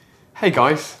Hey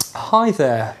guys, Hi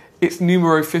there. it's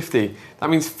numero 50. That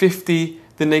means 50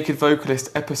 The Naked Vocalist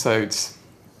episodes.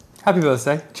 Happy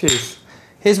birthday. Cheers.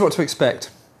 Here's what to expect.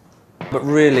 But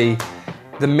really,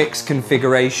 the mix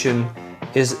configuration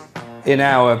is, in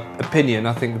our opinion,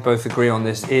 I think we both agree on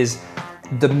this, is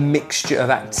the mixture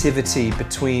of activity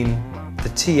between the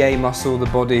TA muscle, the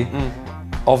body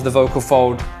of the vocal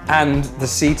fold, and the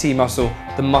CT muscle,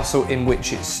 the muscle in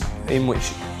which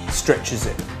stretches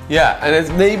it. Yeah, and there's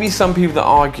maybe some people that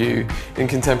argue in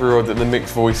contemporary world that the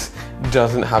mixed voice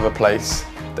doesn't have a place,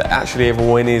 that actually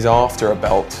everyone is after a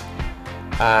belt,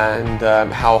 and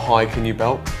how high can you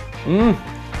belt?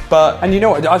 But And you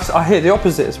know what, I hear the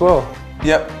opposite as well.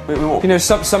 yep, You know,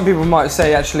 some people might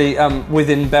say actually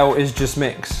within belt is just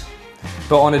mix,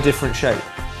 but on a different shape.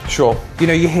 sure, You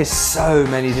know, you hear so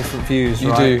many different views, you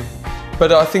right? do.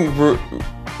 But I think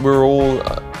we're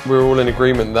all in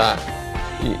agreement that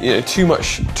too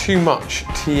much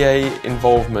TA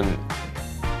involvement.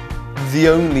 The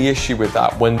only issue with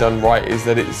that, when done right, is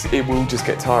that it will just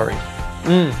get tiring.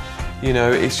 You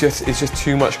know, it's just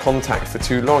too much contact for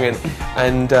too long,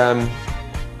 and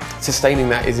sustaining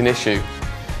that is an issue.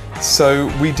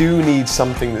 So we do need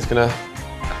something that's going to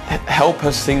help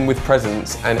us sing with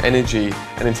presence and energy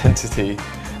and intensity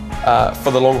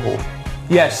for the long haul.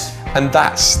 Yes. And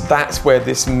that's where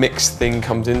this mixed thing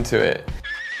comes into it.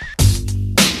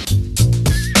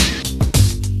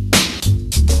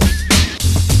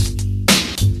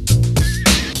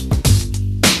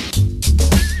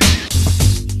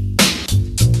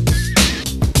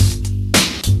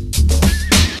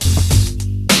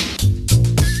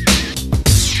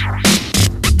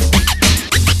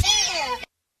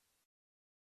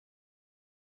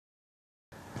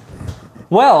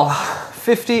 Well,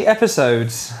 50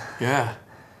 episodes. Yeah.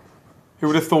 Who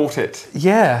would have thought it?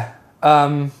 Yeah.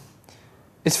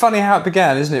 It's funny how it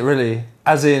began, isn't it, really?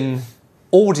 As in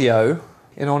audio,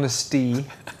 in honesty.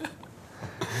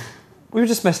 We were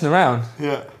just messing around,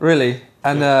 Yeah. really.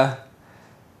 And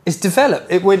it's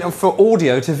developed. It went from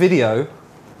audio to video.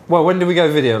 Well, when did we go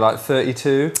video? Like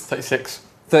 32? 36.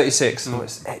 36. Oh,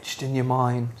 it's etched in your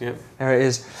mind. Yep. There it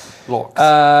is. Locked.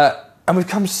 And we've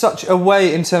come such a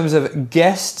way in terms of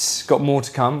guests. Got more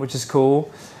to come, which is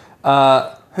cool.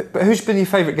 But who's been your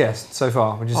favourite guest so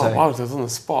far, would you say? Oh, wow, I was on the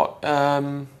spot.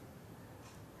 Do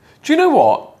you know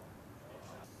what?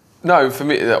 No, for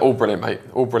me, they're all brilliant, mate.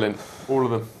 All brilliant. All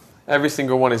of them. Every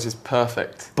single one is just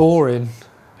perfect. Boring.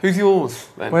 Who's yours,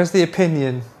 then? Where's the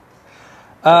opinion?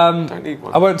 Don't need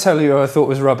one. I won't tell you who I thought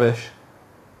was rubbish.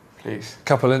 Please.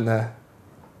 Couple in there.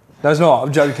 No, it's not.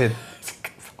 I'm joking.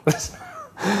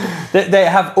 They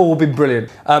have all been brilliant.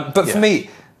 But for me,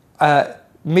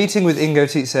 meeting with Ingo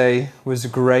Tietze was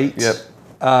great.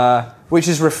 Yep. Which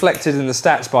is reflected in the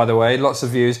stats, by the way. Lots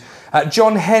of views.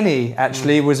 John Henney,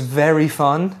 actually, was very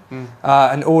fun.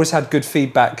 And always had good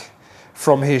feedback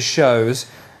from his shows.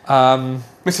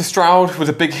 Mr. Stroud was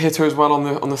a big hitter as well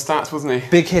on the stats, wasn't he?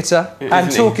 Big hitter.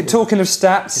 And talking of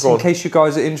stats, in case you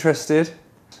guys are interested.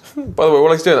 By the way, while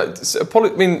I was doing that,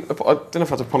 I don't know if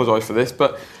I have to apologise for this,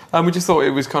 but we just thought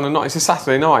it was kind of nice. It's a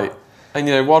Saturday night, and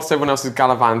you know, whilst everyone else is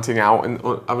gallivanting out and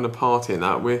having a party and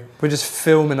that, we're just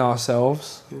filming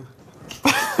ourselves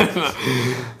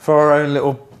for our own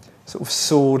little sort of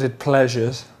sordid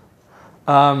pleasures.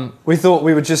 We thought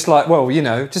we would just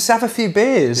just have a few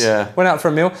beers. Yeah. Went out for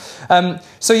a meal.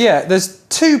 So yeah, there's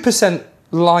 2%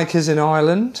 likers in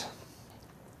Ireland.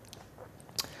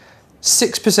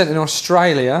 6% in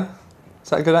Australia.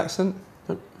 Is that a good accent?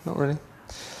 Nope. Not really.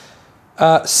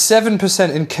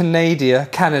 7% in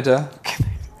Canada,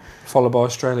 followed by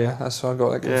Australia. That's why I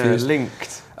got that confused. Yeah,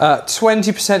 linked.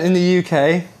 20% in the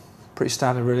UK. Pretty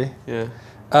standard, really. Yeah.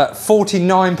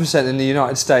 49% in the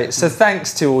United States. So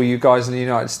thanks to all you guys in the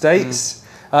United States.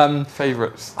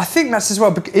 Favourites. I think that's as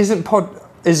well.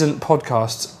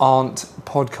 Aren't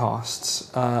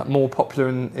podcasts more popular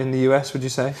in the US, would you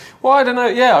say? Well, I don't know.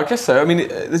 Yeah, I guess so. I mean,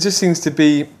 there just seems to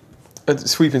be a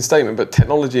sweeping statement, but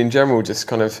technology in general just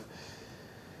kind of,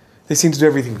 they seem to do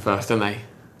everything first, don't they?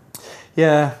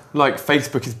 Yeah. Like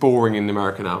Facebook is boring in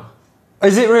America now.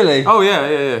 Is it really? Oh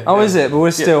yeah. Oh, is it? But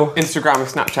we're still... Instagram and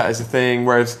Snapchat is a thing,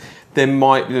 whereas there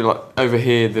might be, like, over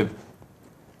here, the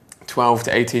 12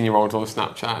 to 18-year-olds on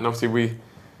Snapchat, and obviously we're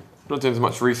not doing as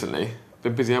much recently.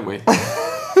 Been busy, haven't we?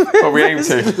 But we aim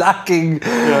to. Lacking.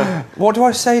 Yeah. What do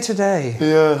I say today?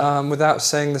 Yeah. Without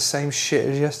saying the same shit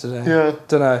as yesterday. Yeah.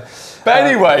 Don't know. But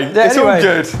anyway, it's all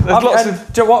good. There's lots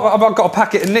of... Do you know what? I've got a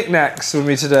packet of knickknacks with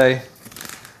me today,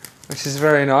 which is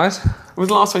very nice. When was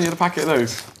the last time you had a packet of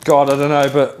those? God, I don't know,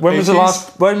 but when was the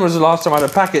last time I had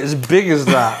a packet as big as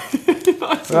that?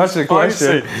 That's the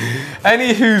question.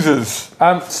 Any Hoosers?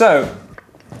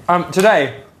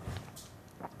 Today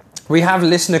we have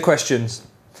listener questions.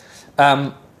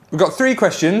 We've got 3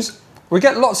 questions. We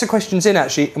get lots of questions in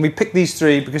actually, and we pick these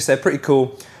 3 because they're pretty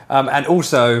cool. And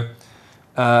also,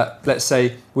 let's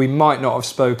say we might not have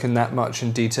spoken that much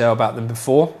in detail about them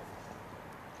before.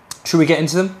 Should we get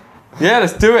into them? Yeah,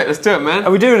 let's do it. Let's do it, man.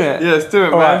 Are we doing it? Yeah, let's do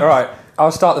it, man. All right.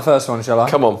 I'll start the first one, shall I?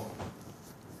 Come on.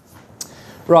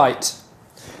 Right.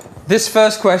 This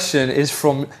first question is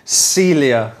from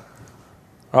Celia.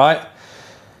 Right.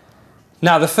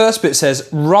 Now, the first bit says,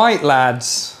 right,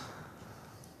 lads,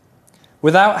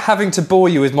 without having to bore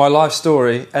you with my life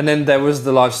story, and then there was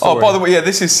the life story. Oh, by the way, yeah,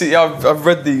 this is. I've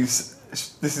read these.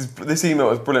 This email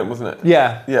was brilliant, wasn't it?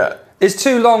 Yeah. Yeah. It's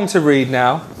too long to read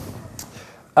now.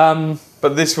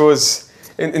 But this was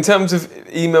in terms of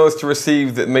emails to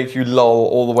receive that make you lull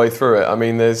all the way through it. I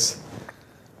mean, this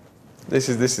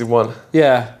is one.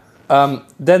 Yeah.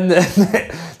 Then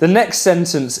the next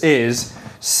sentence is,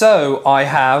 so I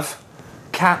have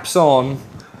caps on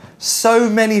so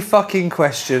many fucking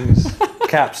questions.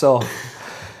 Caps off.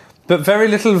 But very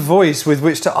little voice with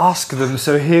which to ask them,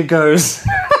 so here goes.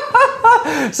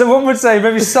 So one would say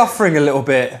maybe suffering a little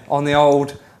bit on the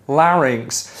old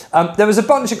larynx. There was a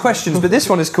bunch of questions, but this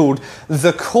one is called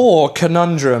The Core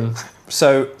Conundrum.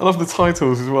 So I love the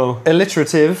titles as well.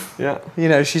 Alliterative. Yeah. You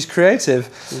know, she's creative.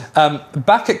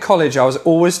 Back at college, I was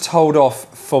always told off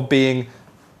for being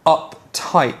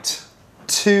uptight,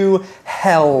 too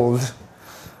held,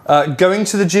 going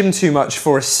to the gym too much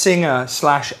for a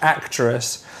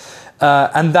singer/actress,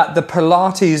 and that the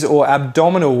Pilates or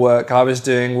abdominal work I was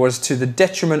doing was to the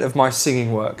detriment of my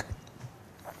singing work.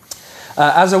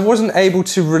 As I wasn't able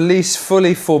to release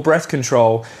fully for breath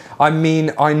control, I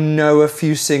mean, I know a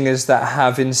few singers that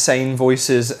have insane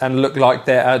voices and look like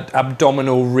their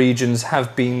abdominal regions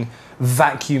have been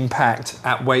vacuum packed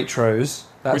at Waitrose.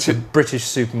 That's a British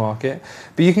supermarket.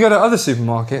 But you can go to other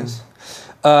supermarkets.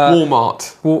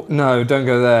 Walmart. Well, no, don't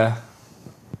go there.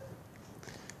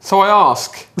 So I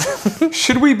ask,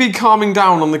 should we be calming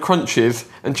down on the crunches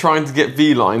and trying to get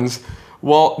V-lines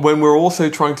when we're also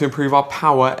trying to improve our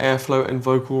power, airflow and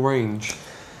vocal range?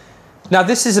 Now,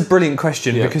 this is a brilliant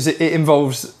question because it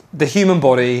involves the human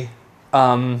body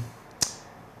and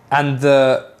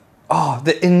the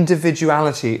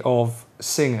individuality of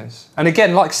singers. And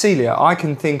again, like Celia, I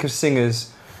can think of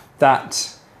singers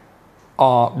that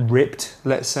are ripped,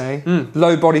 let's say,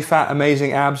 low body fat,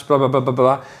 amazing abs, blah, blah, blah, blah,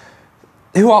 blah,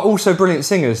 who are also brilliant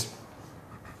singers.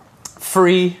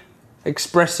 Free,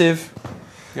 expressive.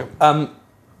 Yep. I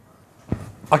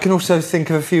can also think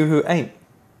of a few who ain't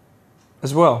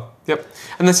as well. Yep.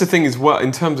 And that's the thing as well,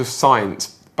 in terms of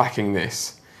science backing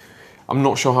this, I'm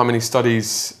not sure how many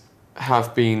studies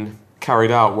have been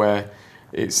carried out where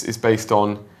it's based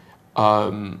on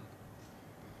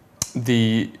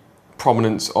the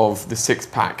prominence of the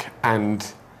six-pack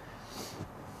and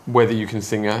whether you can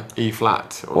sing a E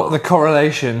flat or what not. The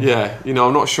correlation? Yeah, you know,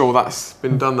 I'm not sure that's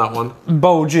been done, that one.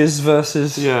 Bulges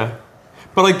versus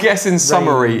but I guess in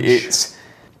summary, range. it's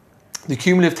the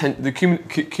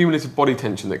cumulative body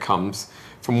tension that comes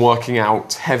from working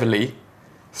out heavily,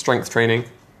 strength training,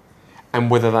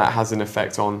 and whether that has an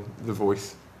effect on the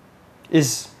voice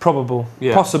is probable,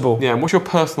 possible. Yeah, and what's your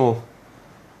personal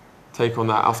take on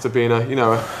that after being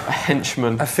a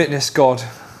henchman, a fitness god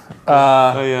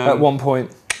at one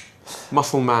point?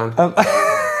 Muscle man.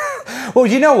 Well,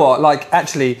 you know what? Like,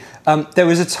 actually, there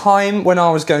was a time when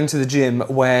I was going to the gym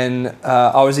when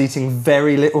I was eating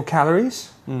very little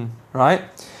calories, right?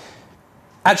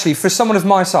 Actually, for someone of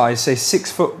my size, say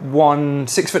 6'1",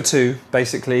 6'2",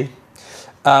 basically,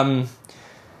 I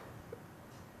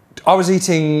was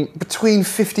eating between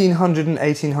 1,500 and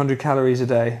 1,800 calories a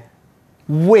day,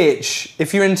 which,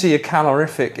 if you're into your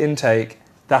calorific intake,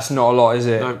 that's not a lot, is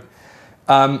it? No.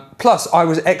 Plus, I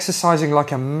was exercising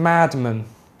like a madman.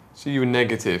 So you were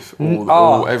negative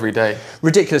all every day.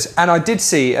 Ridiculous. And I did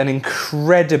see an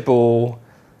incredible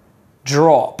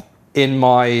drop in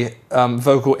my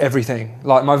vocal everything.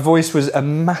 Like, my voice was a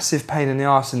massive pain in the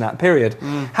arse in that period.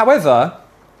 However,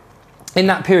 in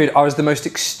that period, I was the most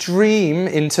extreme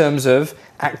in terms of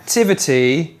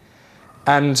activity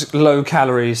and low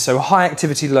calories. So high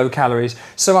activity, low calories.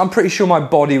 So I'm pretty sure my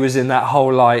body was in that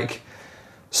whole, like,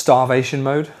 starvation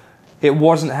mode. It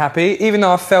wasn't happy, even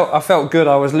though I felt good.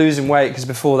 I was losing weight because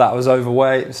before that I was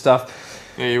overweight and stuff.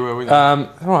 Yeah, you were. All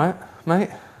right, mate.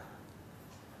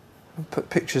 I'll put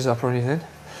pictures up or anything.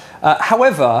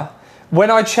 However,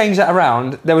 when I changed that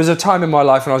around, there was a time in my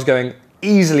life when I was going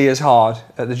easily as hard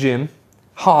at the gym,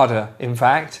 harder, in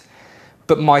fact.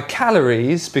 But my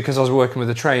calories, because I was working with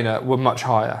a trainer, were much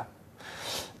higher.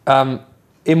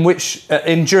 in which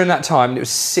during that time it was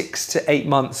 6 to 8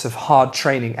 months of hard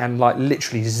training and like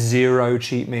literally 0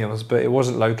 cheat meals, but it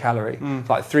wasn't low calorie,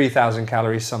 like 3,000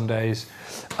 calories some days.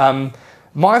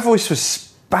 My voice was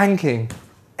spanking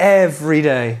every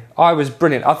day. I was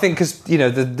brilliant. I think because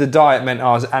the diet meant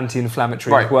I was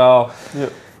anti-inflammatory as well.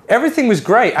 Yep. Everything was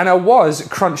great, and I was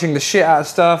crunching the shit out of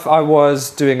stuff. I was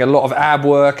doing a lot of ab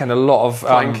work and a lot of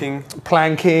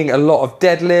planking, a lot of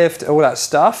deadlift, all that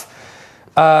stuff.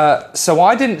 So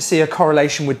I didn't see a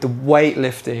correlation with the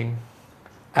weightlifting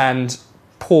and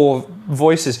poor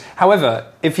voices. However,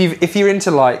 if you're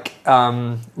into like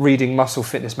reading muscle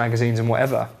fitness magazines and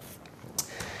whatever,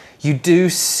 you do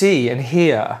see and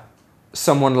hear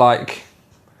someone like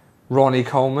Ronnie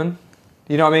Coleman.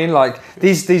 You know what I mean? Like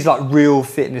these like real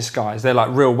fitness guys. They're like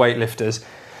real weightlifters.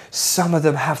 Some of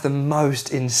them have the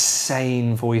most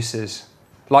insane voices.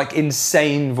 Like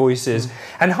insane voices.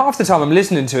 And half the time I'm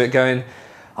listening to it going,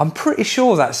 I'm pretty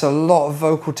sure that's a lot of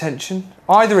vocal tension.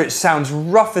 Either it sounds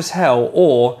rough as hell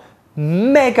or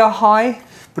mega high.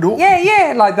 But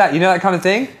like that, that kind of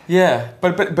thing. Yeah,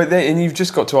 but then, and you've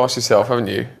just got to ask yourself, haven't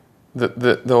you,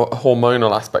 the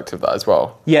hormonal aspect of that as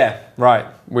well. Yeah, right.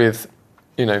 With,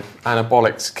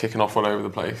 anabolics kicking off all over the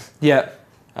place. Yeah.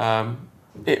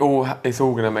 It's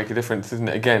all going to make a difference, isn't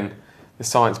it? Again, the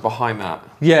science behind that.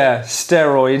 Yeah,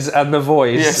 steroids and the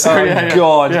voice. Yeah,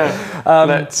 God.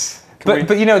 Yeah. But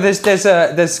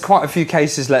there's quite a few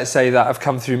cases, let's say, that have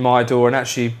come through my door and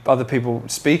actually other people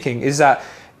speaking, is that,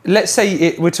 let's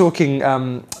say we're talking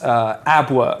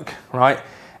ab work, right?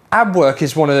 Ab work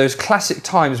is one of those classic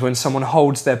times when someone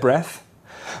holds their breath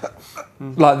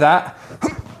like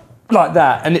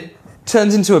that, and it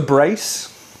turns into a brace,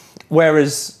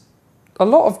 whereas a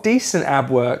lot of decent ab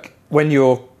work, when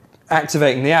you're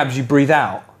activating the abs, you breathe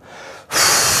out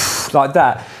like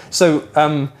that.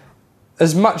 So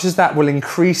as much as that will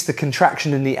increase the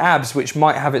contraction in the abs, which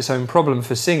might have its own problem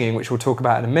for singing, which we'll talk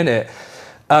about in a minute,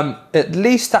 at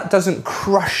least that doesn't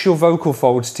crush your vocal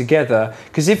folds together.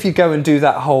 Because if you go and do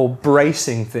that whole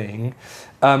bracing thing,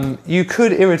 you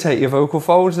could irritate your vocal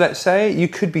folds, let's say. You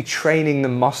could be training the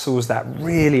muscles that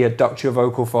really adduct your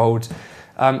vocal folds,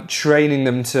 training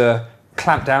them to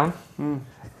clamp down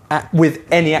with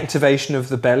any activation of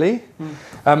the belly.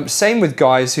 Same with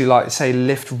guys who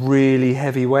lift really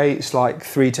heavy weights, like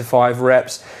 3 to 5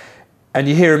 reps. And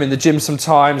you hear them in the gym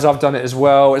sometimes. I've done it as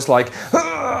well. It's like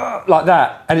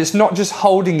that. And it's not just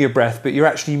holding your breath, but you're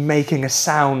actually making a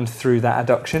sound through that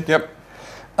adduction. Yep.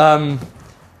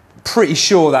 Pretty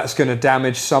sure that's going to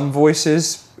damage some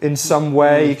voices in some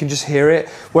way. You can just hear it.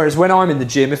 Whereas when I'm in the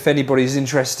gym, if anybody's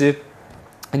interested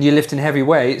and you're lifting heavy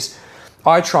weights,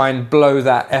 I try and blow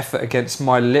that effort against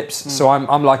my lips. So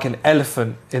I'm like an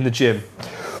elephant in the gym.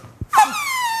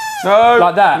 No.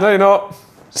 Like that. No, you're not.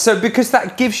 So because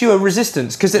that gives you a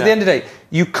resistance, because at the end of the day,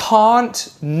 you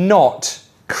can't not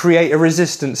create a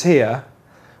resistance here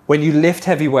when you lift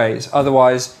heavy weights,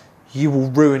 otherwise you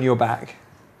will ruin your back.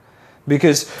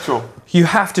 Because you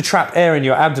have to trap air in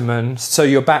your abdomen so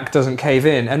your back doesn't cave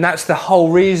in. And that's the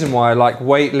whole reason why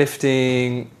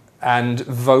weightlifting and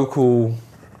vocal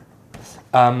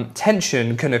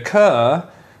tension can occur.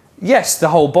 Yes, the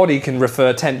whole body can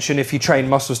refer tension. If you train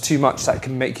muscles too much, that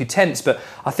can make you tense. But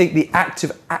I think the act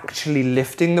of actually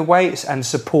lifting the weights and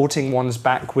supporting one's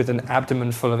back with an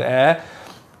abdomen full of air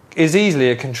is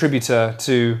easily a contributor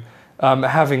to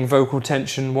having vocal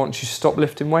tension once you stop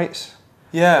lifting weights.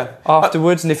 Yeah.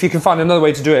 Afterwards, and if you can find another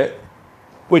way to do it,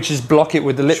 which is block it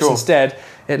with the lips instead,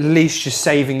 at least you're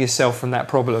saving yourself from that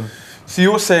problem. So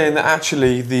you're saying that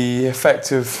actually the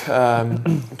effect of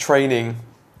training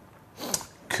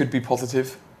could be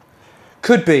positive?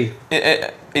 Could be.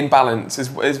 In balance, as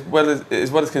well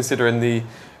as considering the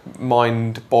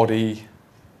mind-body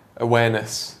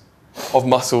awareness of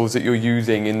muscles that you're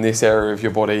using in this area of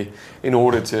your body in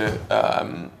order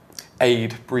to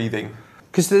aid breathing.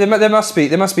 Because there must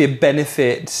be a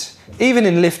benefit, even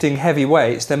in lifting heavy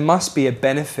weights, there must be a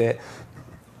benefit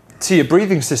to your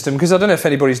breathing system. Because I don't know if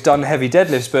anybody's done heavy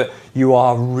deadlifts, but you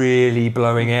are really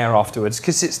blowing air afterwards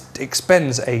because it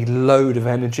expends a load of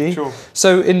energy. Sure.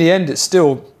 So in the end, it's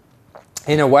still,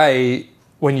 in a way,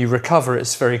 when you recover,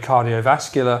 it's very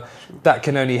cardiovascular. That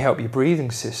can only help your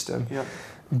breathing system. Yep.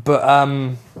 But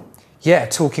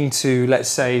talking to, let's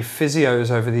say,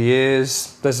 physios over the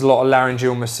years, there's a lot of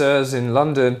laryngeal masseurs in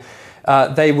London,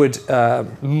 they would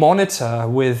monitor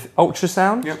with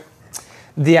ultrasound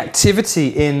the activity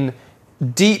in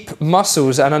deep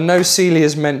muscles. And I know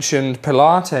Celia's mentioned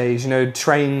Pilates,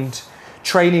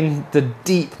 training the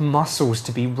deep muscles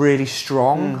to be really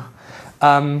strong.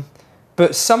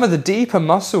 But some of the deeper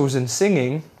muscles in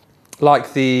singing,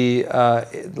 like the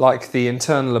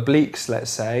internal obliques,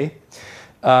 let's say,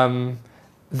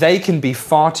 they can be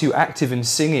far too active in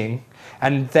singing,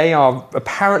 and they are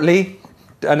apparently,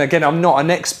 and again, I'm not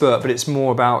an expert, but it's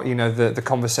more about, you know, the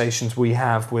conversations we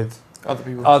have with Other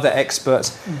people. other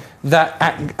experts, that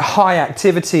high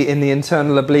activity in the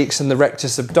internal obliques and the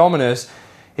rectus abdominis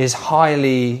is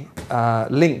highly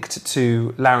linked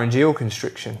to laryngeal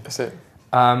constriction. That's it.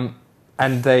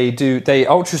 And they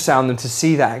ultrasound them to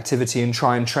see that activity and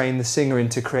try and train the singer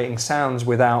into creating sounds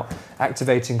without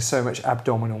activating so much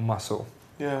abdominal muscle.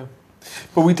 Yeah.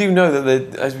 But we do know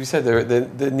that, as we said,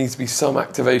 there needs to be some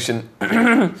activation,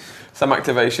 some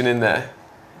activation in there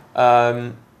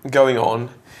going on.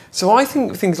 So I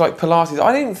think things like Pilates,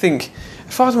 I don't think,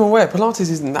 as far as I'm aware, Pilates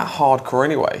isn't that hardcore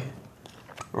anyway,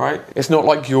 right? It's not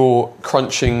like you're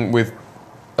crunching with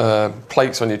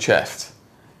plates on your chest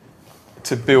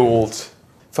to build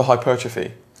for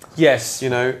hypertrophy. Yes. You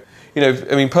know,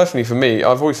 I mean, personally for me,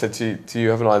 I've always said to you,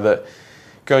 haven't I, that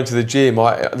going to the gym,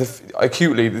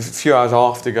 acutely, the few hours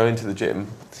after going to the gym,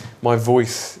 my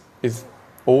voice is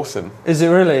awesome. Is it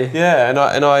really? Yeah, and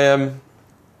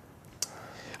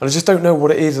I just don't know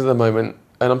what it is at the moment.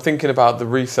 And I'm thinking about the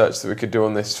research that we could do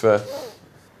on this, for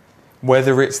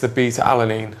whether it's the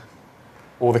beta-alanine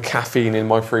or the caffeine in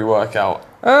my pre-workout.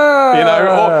 You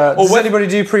know, or does anybody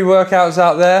do pre-workouts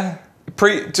out there? For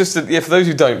those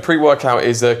who don't, pre-workout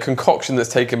is a concoction that's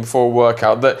taken before a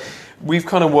workout that we've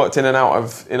kind of worked in and out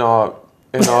of in our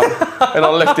in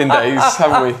our lifting days,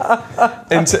 haven't we?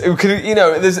 And you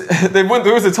know,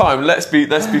 there was a time. Let's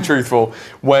be truthful,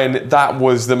 when that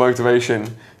was the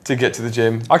motivation to get to the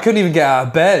gym. I couldn't even get out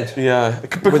of bed. Yeah,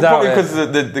 probably because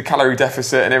of the calorie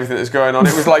deficit and everything that's going on.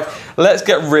 It was like, let's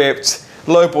get ripped,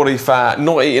 low body fat,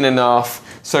 not eating enough.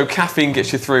 So caffeine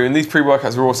gets you through, and these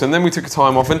pre-workouts were awesome. Then we took a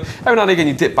time off, and every now and again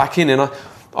you dip back in, and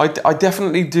I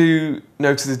definitely do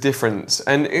notice a difference.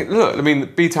 And look, I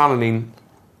mean, beta-alanine,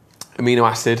 amino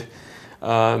acid,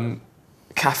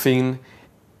 caffeine,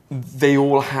 they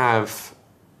all have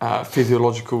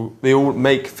they all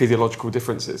make physiological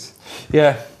differences.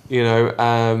 Yeah. You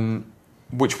know,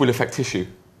 which will affect tissue,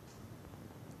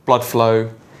 blood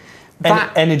flow,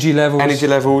 energy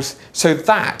levels. So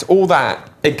all that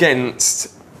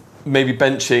against maybe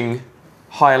benching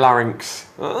higher larynx,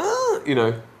 you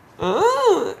know,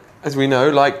 as we know,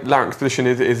 like larynx position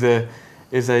is a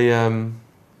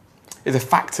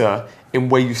factor in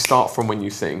where you start from when you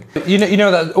sing. You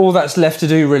know that all that's left to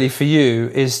do really for you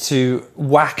is to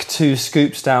whack 2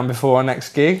 scoops down before our next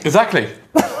gig. Exactly.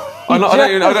 I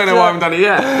don't know why I haven't done it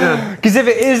yet. Because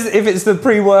if it's the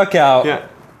pre-workout, yeah.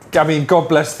 I mean, God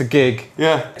bless the gig.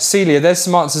 Yeah. Celia, there's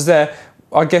some answers there.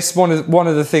 I guess one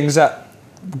of the things that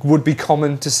would be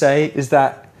common to say is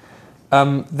that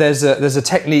there's a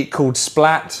technique called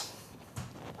splat,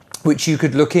 which you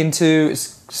could look into.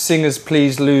 It's singers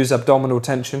please lose abdominal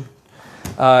tension,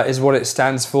 is what it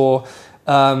stands for.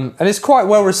 And it's quite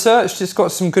well researched. It's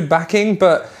got some good backing,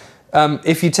 but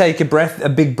if you take a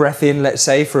big breath in, let's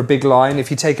say, for a big line,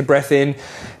 if you take a breath in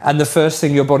and the first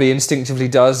thing your body instinctively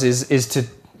does is to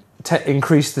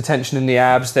increase the tension in the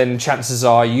abs, then chances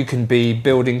are you can be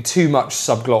building too much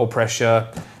subglottal pressure,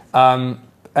 and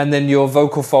then your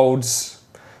vocal folds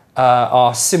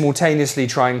are simultaneously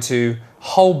trying to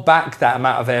hold back that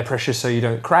amount of air pressure so you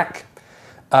don't crack,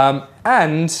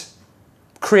 and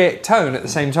create tone at the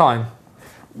same time,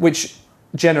 which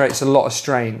generates a lot of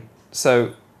strain.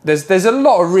 So there's a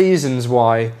lot of reasons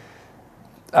why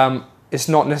it's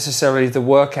not necessarily the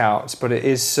workouts, but it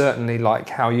is certainly like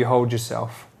how you hold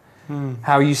yourself.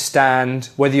 How you stand,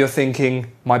 whether you're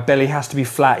thinking my belly has to be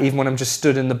flat even when I'm just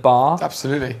stood in the bar.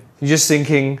 Absolutely. You're just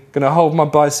thinking, gonna hold my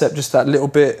bicep just that little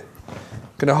bit,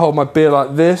 gonna hold my beer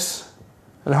like this,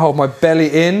 and hold my belly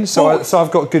in, so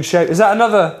I've got good shape. Is that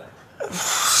another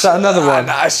one?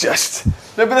 No, it's just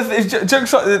no. But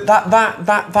jokes like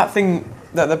that thing.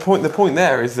 The point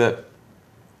there is that,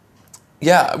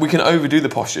 yeah, we can overdo the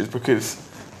postures because,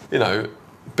 you know,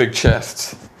 big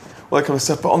chests, all that kind of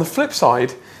stuff. But on the flip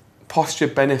side, posture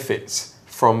benefits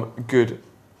from good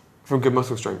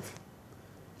muscle strength.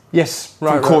 Yes,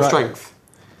 right. From core strength.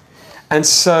 And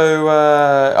so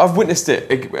I've witnessed it,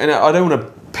 and I don't want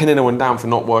to pin anyone down for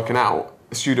not working out,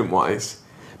 student-wise.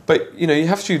 But, you know, you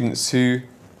have students who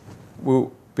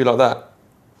will be like that.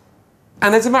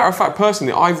 And as a matter of fact,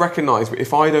 personally, I recognise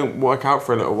if I don't work out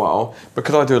for a little while,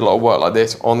 because I do a lot of work like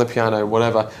this, on the piano,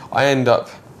 whatever, I end up...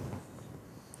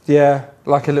 Yeah,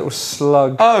 like a little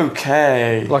slug.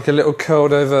 Okay. Like a little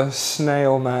curled over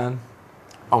snail man.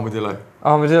 Armadillo,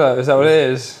 is that what it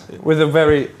is? With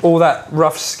all that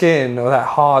rough skin or that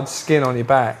hard skin on your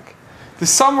back. The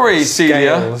summary,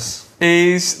 Celia.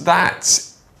 is that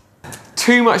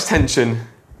too much tension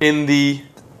in the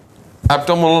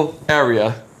abdominal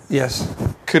area Yes.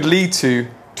 could lead to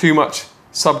too much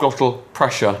subglottal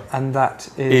pressure. And that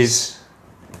is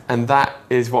And that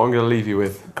is what I'm going to leave you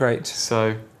with. great.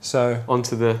 So So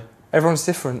onto the, everyone's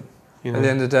different you know, at the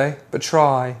end of the day, but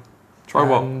try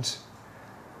what? and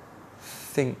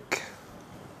think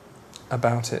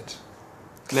about it.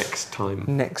 Next time.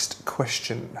 Next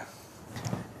question.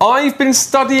 I've been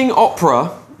studying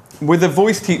opera with a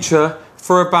voice teacher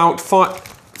for about for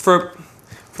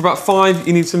about 5.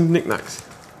 You need some knickknacks.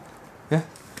 Yeah.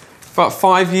 About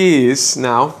 5 years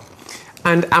now,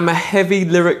 and am a heavy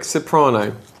lyric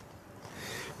soprano.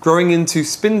 Growing into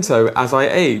spinto as I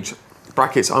age.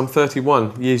 Brackets. I'm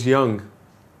 31 years young.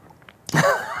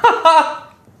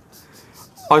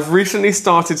 I've recently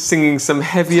started singing some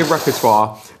heavier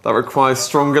repertoire that requires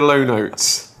stronger low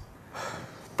notes.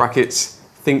 Brackets.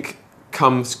 Think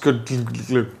comes good.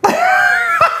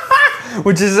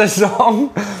 Which is a song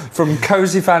from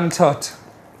Cozy Van Tot.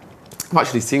 I've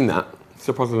actually seen that.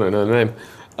 Surprised I don't know the name.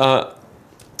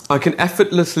 I can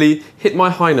effortlessly hit my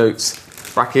high notes,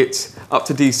 brackets, up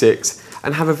to D6,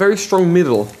 and have a very strong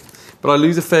middle, but I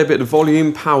lose a fair bit of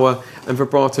volume, power, and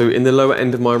vibrato in the lower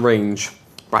end of my range,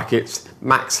 brackets,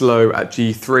 max low at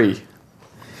G3.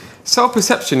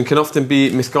 Self-perception can often be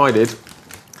misguided.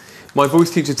 My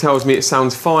voice teacher tells me it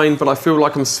sounds fine, but I feel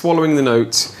like I'm swallowing the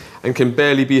notes and can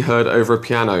barely be heard over a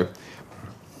piano,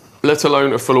 let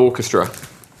alone a full orchestra.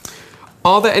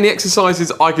 Are there any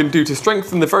exercises I can do to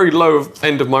strengthen the very low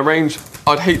end of my range?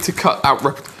 I'd hate to cut out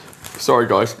Sorry,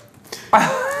 guys.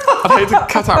 I'd hate to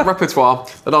cut out repertoire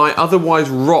that I otherwise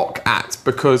rock at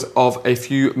because of a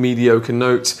few mediocre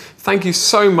notes. Thank you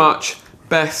so much.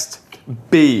 Best,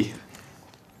 B.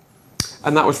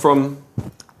 And that was from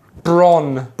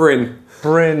Bryn.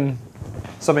 Bryn.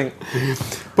 Something.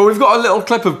 But we've got a little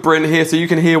clip of Bryn here so you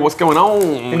can hear what's going on.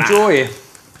 Enjoy.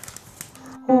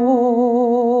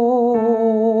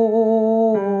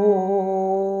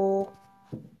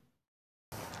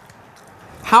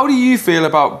 How do you feel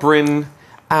about Bryn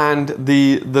and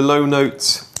the low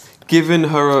notes, given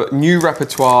her new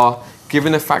repertoire,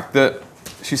 given the fact that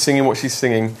she's singing what she's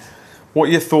singing? What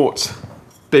are your thoughts,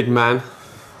 big man?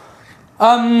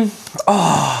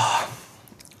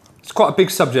 It's quite a big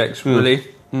subject, really.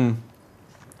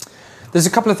 There's a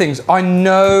couple of things. I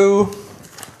know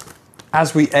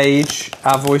as we age,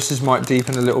 our voices might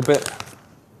deepen a little bit,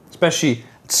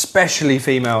 especially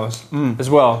females as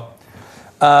well.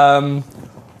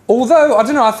 Although, I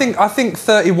don't know, I think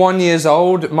 31 years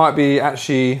old might be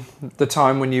actually the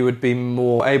time when you would be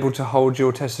more able to hold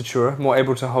your tessitura, more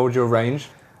able to hold your range.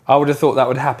 I would have thought that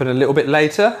would happen a little bit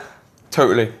later.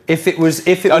 Totally. If it was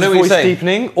voice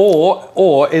deepening,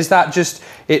 or is that just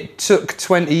it took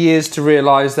 20 years to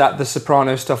realise that the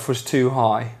soprano stuff was too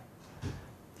high?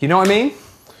 You know what I mean?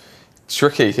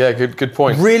 Tricky, yeah, good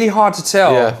point. Really hard to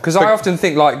tell, because Yeah, I often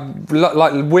think like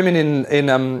women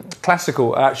in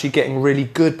classical are actually getting really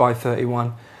good by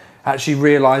 31, actually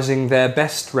realising their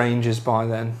best ranges by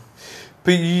then.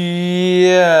 But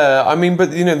yeah, I mean,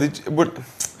 but you know,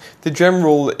 the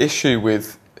general issue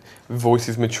with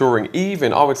voices maturing,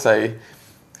 even I would say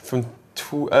from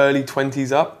early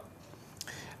 20s up,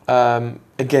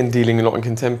 again dealing a lot in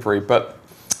contemporary, but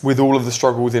with all of the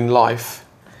struggles in life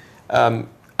and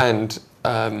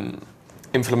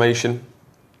inflammation,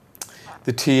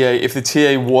 if the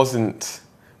TA wasn't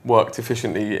worked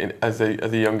efficiently as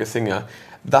a younger singer,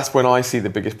 that's when I see the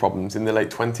biggest problems in the late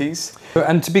 20s.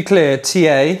 And to be clear,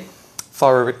 TA,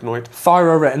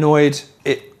 thyroretinoid,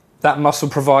 that muscle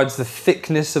provides the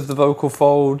thickness of the vocal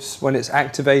folds when it's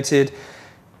activated.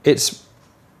 It's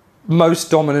most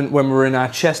dominant when we're in our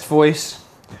chest voice.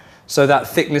 So that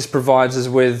thickness provides us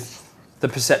with the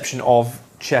perception of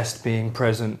chest being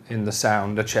present in the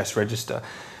sound, a chest register.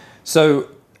 So,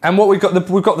 and what we've got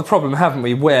the problem, haven't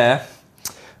we, where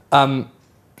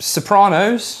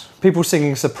sopranos, people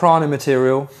singing soprano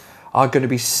material, are going to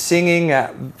be singing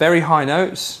at very high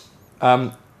notes,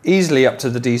 easily up to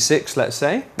the D6, let's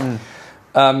say.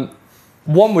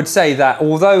 One would say that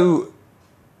although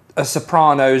a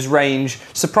soprano's range,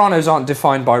 sopranos aren't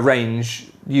defined by range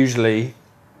usually.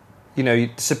 You know,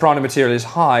 soprano material is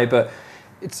high, but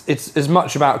it's as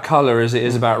much about colour as it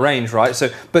is about range, right?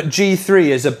 So, but G3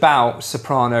 is about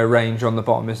soprano range on the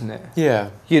bottom, isn't it?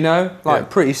 Yeah. You know, like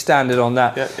pretty standard on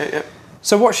that. Yeah.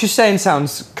 So what she's saying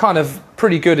sounds kind of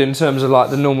pretty good in terms of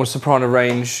like the normal soprano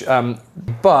range,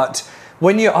 but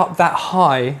when you're up that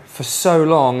high for so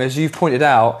long, as you've pointed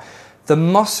out, the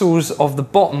muscles of the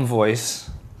bottom voice,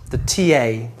 the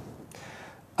TA,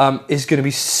 is going to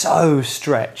be so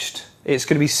stretched. It's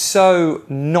going to be so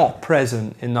not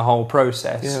present in the whole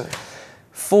process. Yeah.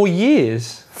 For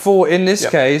years, in this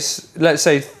case, let's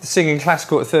say singing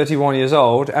classical at 31 years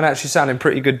old and actually sounding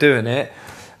pretty good doing it,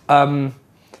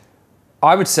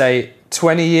 I would say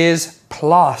 20 years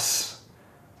plus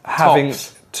having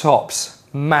tops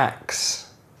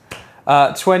max.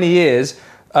 20 years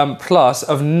plus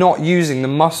of not using the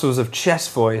muscles of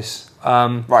chest voice,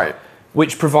 Right.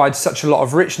 which provides such a lot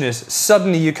of richness.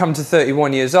 Suddenly you come to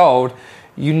 31 years old,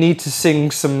 you need to sing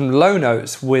some low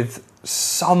notes with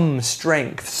some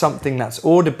strength, something that's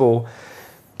audible.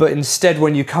 But instead,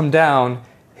 when you come down,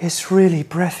 it's really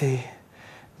breathy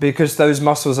because those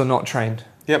muscles are not trained.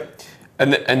 Yep.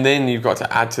 And then you've got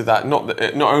to add to that not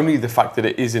only the fact that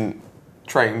it isn't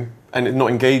trained and it's not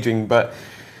engaging, but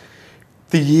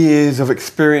the years of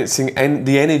experiencing and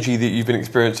the energy that you've been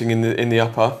experiencing in the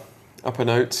upper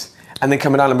notes, and then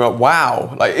coming down and be like,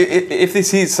 wow, like if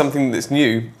this is something that's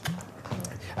new,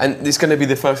 and it's going to be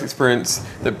the first experience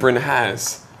that Bryn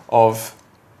has of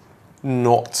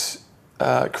not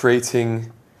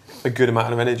creating a good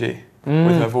amount of energy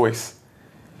with her voice,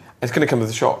 it's going to come as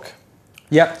a shock.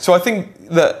 Yeah. So I think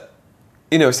that,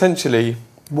 essentially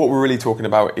what we're really talking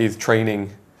about is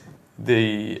training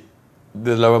the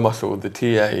lower muscle, the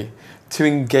TA, to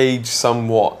engage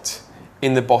somewhat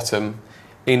in the bottom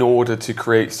in order to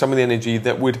create some of the energy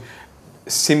that would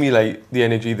simulate the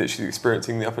energy that she's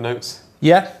experiencing in the upper notes.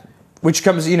 Yeah, which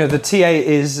comes, the TA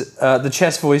is, the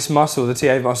chest voice muscle, the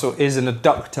TA muscle is an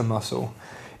adductor muscle.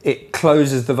 It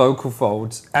closes the vocal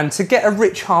folds. And to get a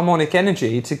rich harmonic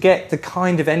energy, to get the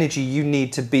kind of energy you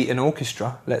need to beat an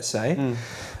orchestra, let's say,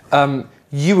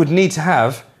 you would need to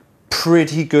have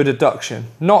pretty good adduction.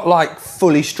 Not like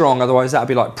fully strong, otherwise that would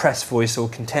be like press voice or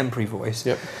contemporary voice.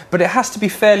 Yep. But it has to be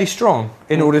fairly strong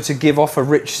in order to give off a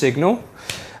rich signal.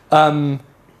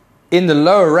 In the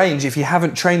lower range, if you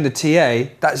haven't trained the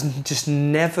TA, that's just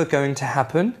never going to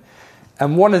happen.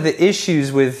 And one of the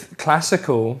issues with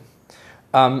classical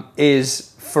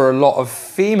is for a lot of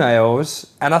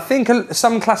females, and I think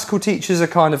some classical teachers are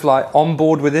kind of like on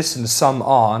board with this and some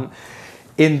aren't,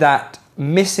 in that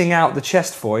missing out the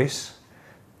chest voice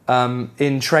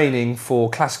in training for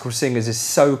classical singers is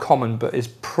so common, but is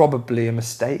probably a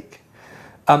mistake.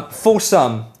 For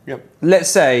some, let's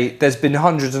say there's been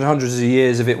hundreds and hundreds of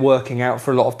years of it working out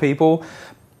for a lot of people,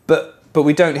 but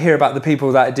we don't hear about the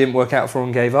people that it didn't work out for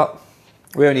and gave up.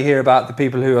 We only hear about the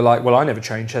people who are like, well, I never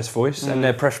trained chest voice, and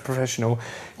they're professional,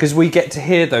 because we get to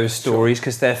hear those stories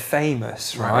because they're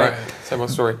famous, right? Same old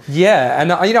story. Yeah,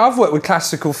 and I've worked with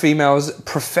classical females,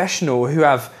 professional, who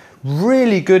have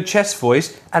really good chest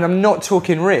voice, and I'm not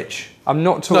talking rich. I'm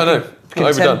not talking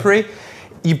contemporary.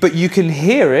 But you can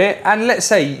hear it, and let's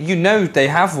say they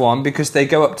have one because they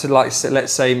go up to, like,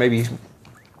 let's say maybe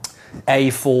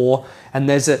A4, and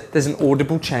there's an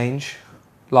audible change,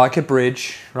 like a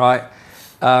bridge, right?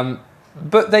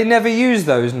 But they never use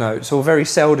those notes, or very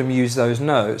seldom use those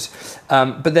notes.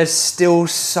 But there's still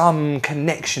some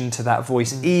connection to that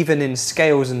voice, even in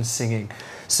scales and singing.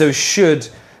 So should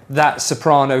that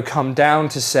soprano come down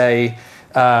to say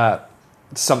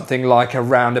something like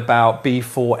around about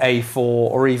B4, A4,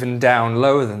 or even down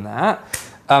lower than that,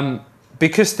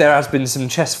 because there has been some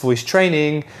chest voice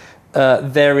training,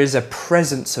 there is a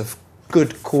presence of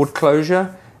good chord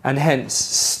closure, and hence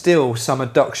still some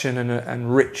adduction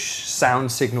and rich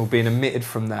sound signal being emitted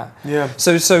from that. Yeah.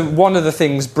 So one of the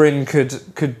things Bryn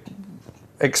could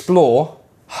explore,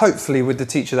 hopefully with the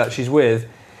teacher that she's with,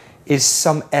 is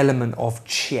some element of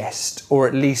chest, or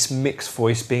at least mixed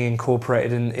voice being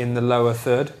incorporated in the lower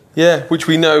third. Yeah, which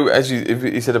we know, as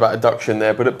you said about adduction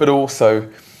there, but also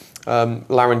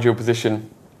laryngeal position.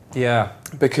 Yeah.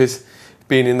 Because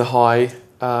being in the high,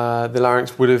 the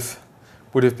larynx would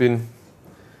have been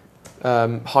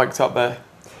hiked up there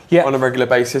on a regular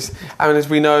basis. And as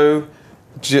we know,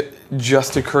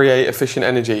 just to create efficient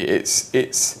energy,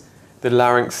 it's the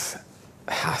larynx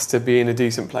has to be in a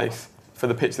decent place for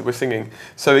the pitch that we're singing.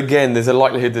 So again, there's a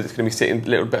likelihood that it's going to be sitting a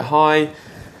little bit high.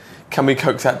 Can we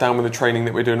coax that down with the training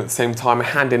that we're doing at the same time?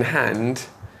 Hand in hand,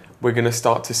 we're going to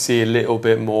start to see a little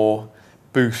bit more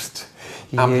boost,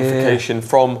 amplification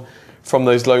from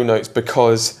those low notes,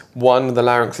 because one, the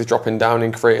larynx is dropping down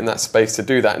and creating that space to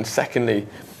do that, and secondly,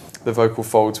 the vocal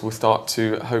folds will start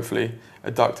to hopefully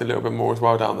adduct a little bit more as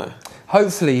well down there.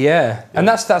 Hopefully, yeah. And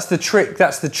that's the trick.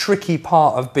 That's the tricky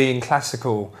part of being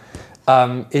classical,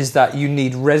 is that you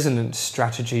need resonance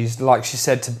strategies, like she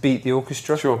said, to beat the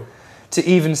orchestra. Sure. To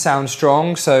even sound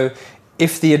strong. So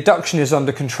if the adduction is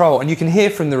under control, and you can hear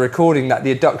from the recording that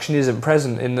the adduction isn't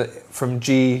present from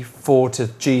G4 to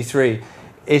G3,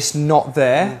 it's not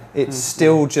there. It's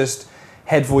still just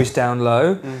head voice down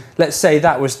low. Let's say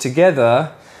that was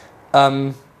together.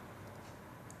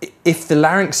 If the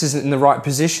larynx isn't in the right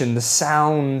position, the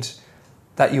sound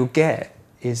that you'll get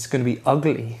is going to be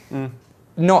ugly.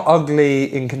 Not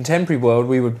ugly in contemporary world,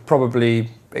 we would probably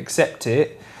accept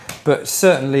it, but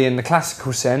certainly in the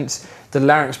classical sense, the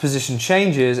larynx position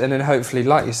changes, and then hopefully,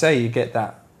 like you say, you get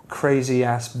that crazy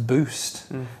ass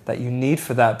boost that you need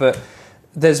for that. But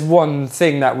there's one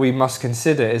thing that we must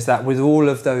consider, is that with all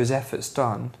of those efforts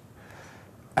done,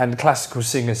 and classical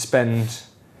singers spend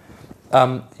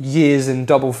years in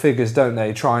double figures, don't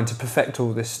they, trying to perfect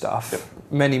all this stuff,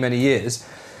 many, many years.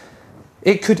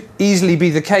 It could easily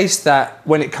be the case that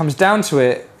when it comes down to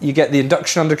it, you get the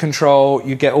induction under control,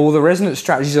 you get all the resonance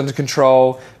strategies under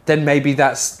control, then maybe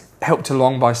that's helped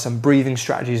along by some breathing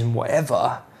strategies and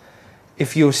whatever.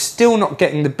 If you're still not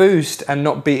getting the boost and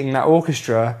not beating that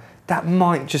orchestra, that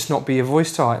might just not be your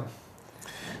voice type.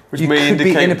 Which you may could be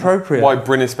indicate inappropriate. why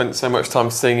Bryn has spent so much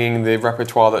time singing the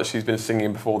repertoire that she's been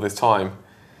singing before this time.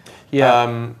 Yeah.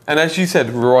 And as you said,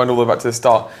 rewind all the way back to the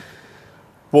start,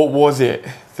 what was it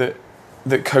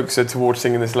that coaxed her towards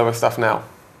singing this lower stuff now?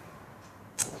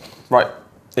 Right,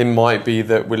 it might be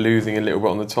that we're losing a little bit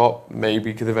on the top,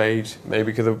 maybe because of age,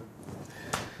 maybe because of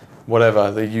whatever,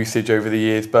 the usage over the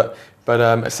years, but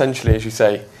essentially, as you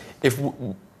say, if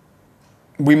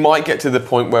we might get to the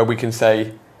point where we can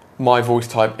say, my voice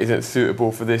type isn't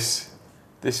suitable for this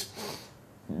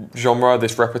genre,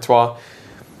 this repertoire.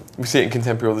 We see it in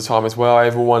contemporary all the time as well.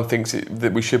 Everyone thinks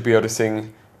that we should be able to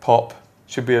sing pop,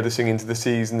 should be able to sing into the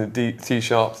C's and the C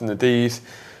sharps and the D's,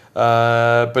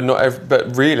 but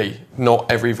really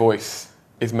not every voice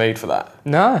is made for that.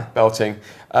 No. Belting,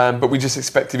 but we just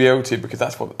expect to be able to because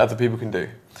that's what other people can do.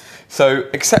 So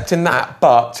accepting that,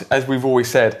 but as we've always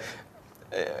said,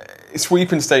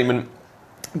 sweeping statement.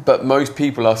 But most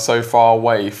people are so far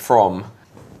away from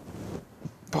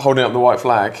holding up the white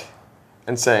flag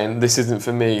and saying this isn't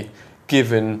for me,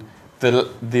 given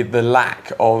the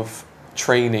lack of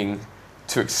training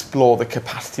to explore the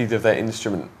capacities of their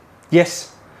instrument.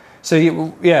 Yes. So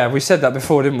yeah, we said that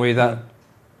before, didn't we? That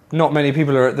not many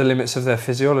people are at the limits of their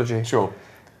physiology. Sure.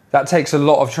 That takes a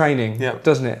lot of training,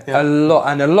 doesn't it? A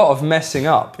lot of messing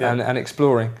up and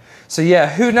exploring. So yeah,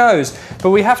 who knows?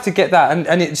 But we have to get that,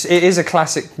 and it is a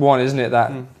classic one, isn't it?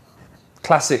 That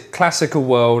classical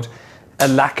world, a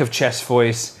lack of chest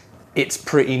voice. It's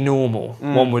pretty normal,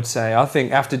 one would say. I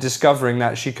think after discovering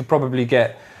that, she could probably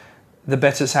get the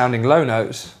better sounding low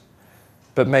notes,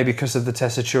 but maybe because of the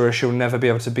tessitura, she'll never be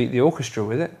able to beat the orchestra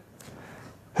with it.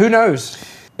 Who knows?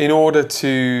 In order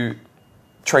to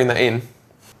train that in,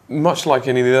 much like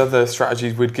any of the other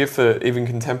strategies we'd give for even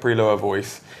contemporary lower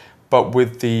voice, but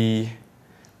with the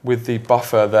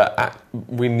buffer that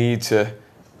we need to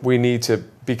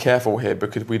be careful here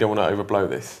because we don't want to overblow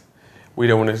this. We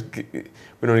don't want to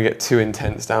get too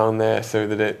intense down there so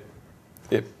that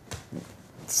it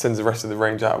sends the rest of the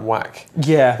range out of whack.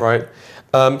 Yeah. Right.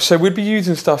 So we'd be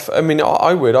using stuff. I mean,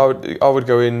 I would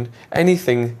go in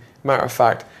anything. Matter of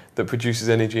fact, that produces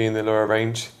energy in the lower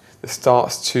range, that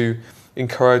starts to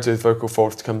encourage those vocal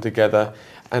folds to come together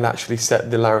and actually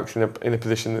set the larynx in a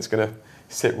position that's going to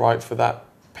sit right for that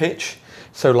pitch.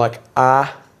 So like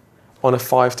ah on a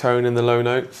 5 tone in the low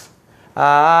notes.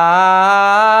 Ah,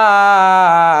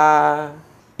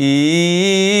 E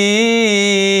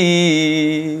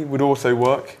would also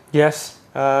work. Yes.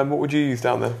 What would you use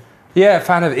down there? Yeah,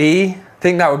 fan of E.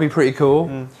 Think that would be pretty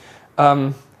cool.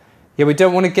 Yeah, we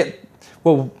don't want to get...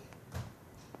 Well,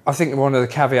 I think one of the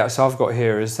caveats I've got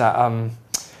here is that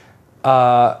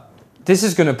this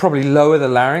is going to probably lower the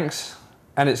larynx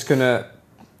and it's going to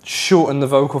shorten the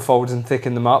vocal folds and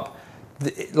thicken them up.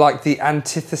 Like the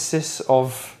antithesis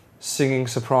of singing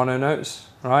soprano notes,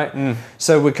 right?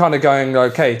 So we're kind of going,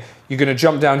 okay, you're going to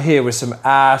jump down here with some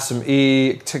ah, some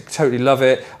E, totally love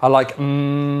it. I like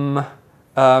in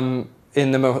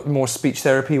the more speech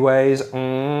therapy ways,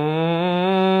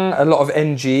 a lot of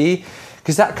NG,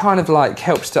 because that kind of like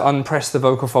helps to unpress the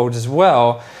vocal folds as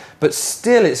well. But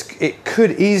still, it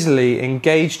could easily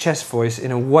engage chest voice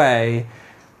in a way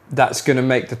that's going to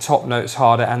make the top notes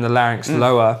harder and the larynx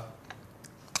lower.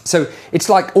 So it's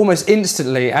like almost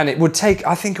instantly, and I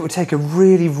think it would take a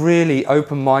really, really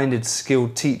open-minded,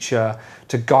 skilled teacher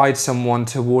to guide someone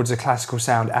towards a classical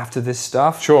sound after this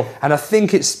stuff. Sure. And I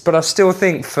still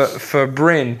think for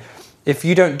Bryn, if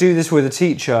you don't do this with a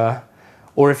teacher,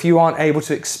 or if you aren't able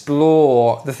to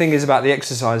explore, the thing is about the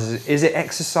exercises, is it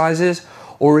exercises,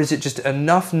 or is it just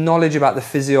enough knowledge about the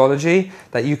physiology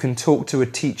that you can talk to a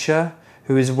teacher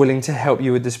who is willing to help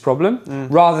you with this problem,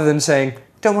 rather than saying,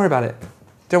 don't worry about it.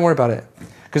 Don't worry about it.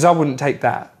 Because I wouldn't take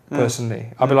that,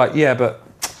 personally. I'd be like, yeah, but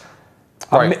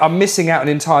Right. I'm missing out an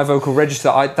entire vocal register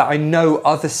that I know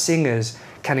other singers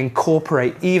can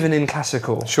incorporate even in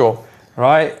classical. Sure.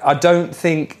 Right? I don't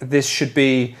think this should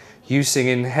be you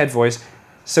singing head voice.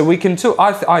 So we can talk.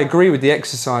 I agree with the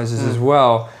exercises as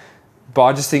well, but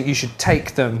I just think you should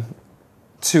take them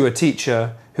to a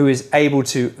teacher who is able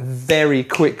to very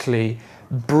quickly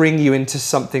bring you into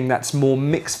something that's more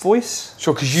mixed voice.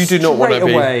 Sure, because you do not want to Straight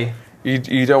be. away.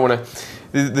 You don't want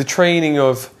to. The training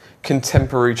of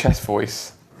contemporary chest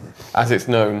voice, as it's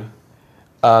known,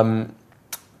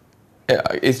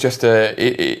 is just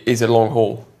is a long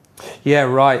haul. Yeah,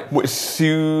 right. As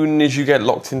soon as you get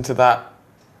locked into that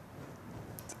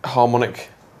harmonic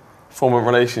formant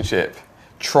relationship,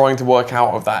 trying to work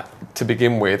out of that to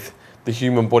begin with, the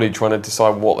human body trying to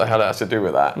decide what the hell it has to do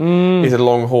with that is a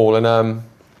long haul. And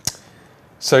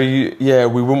so we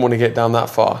wouldn't want to get down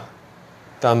that far,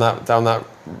 down that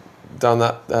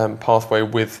pathway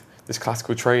with this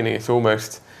classical training. It's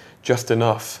almost just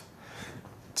enough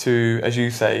to, as you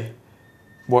say,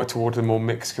 work towards a more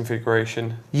mixed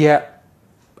configuration. Yeah.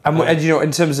 And you know,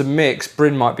 in terms of mix,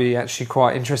 Bryn might be actually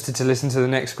quite interested to listen to the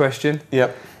next question.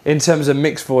 Yep. In terms of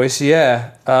mixed voice,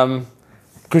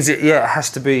 because it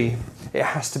has to be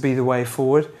the way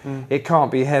forward. It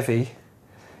can't be heavy.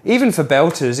 Even for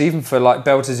belters, even for like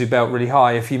belters who belt really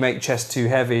high, if you make chest too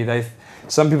heavy,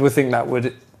 some people think that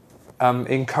would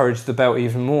encourage the belt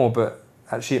even more, but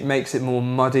actually it makes it more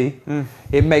muddy.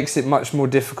 It makes it much more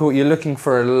difficult. You're looking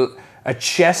for a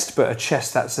chest, but a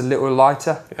chest that's a little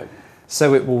lighter. Yep.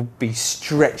 So it will be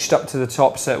stretched up to the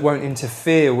top, so it won't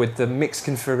interfere with the mixed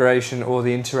configuration or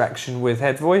the interaction with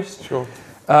head voice. Sure.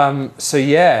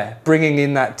 Bringing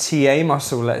in that TA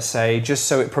muscle, let's say, just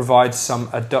so it provides some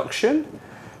adduction,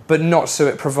 but not so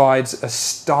it provides a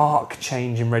stark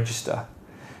change in register.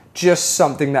 Just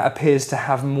something that appears to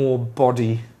have more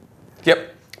body.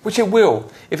 Yep. Which it will.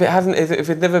 If it's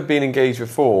never been engaged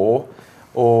before,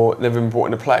 or never been brought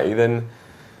into play, then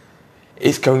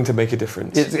it's going to make a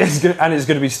difference. It's going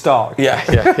to be stark.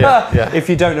 Yeah. If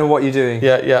you don't know what you're doing.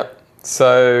 Yeah.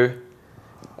 So,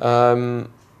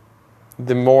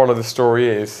 the moral of the story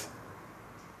is.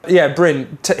 Yeah,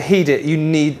 Bryn, heed it. You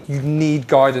need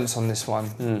guidance on this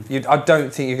one. I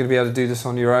don't think you're going to be able to do this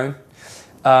on your own.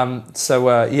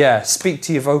 Speak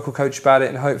to your vocal coach about it,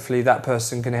 and hopefully that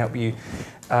person can help you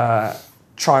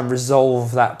try and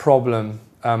resolve that problem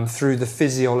through the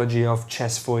physiology of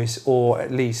chest voice, or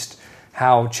at least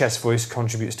how chest voice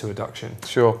contributes to adduction.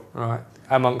 Sure. Right.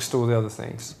 Amongst all the other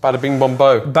things. Bada bing bom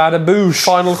bo. Bada boosh.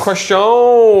 Final question.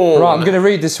 Right, I'm going to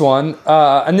read this one.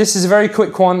 And this is a very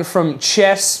quick one from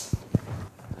Chess.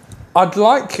 I'd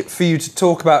like for you to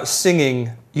talk about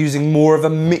singing using more of a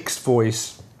mixed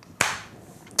voice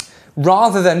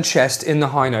rather than chest in the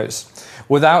high notes,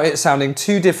 without it sounding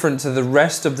too different to the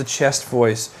rest of the chest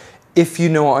voice, if you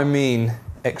know what I mean, !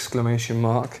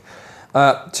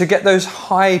 To get those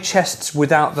high chests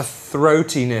without the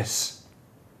throatiness.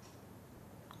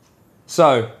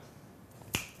 So,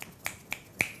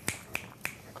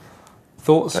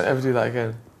 thoughts? Don't ever do that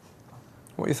again.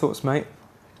 What are your thoughts, mate?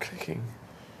 Clicking.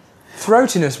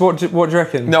 Throatiness, what do you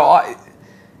reckon? No,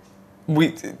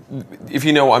 if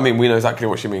you know what I mean, we know exactly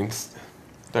what she means,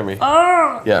 don't we?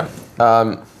 Yeah.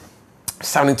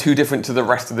 Sounding too different to the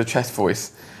rest of the chest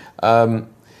voice. I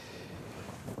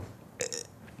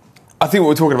think what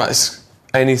we're talking about is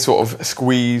any sort of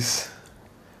squeeze,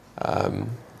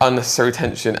 unnecessary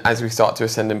tension as we start to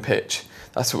ascend in pitch.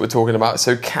 That's what we're talking about.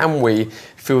 So can we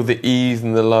feel the ease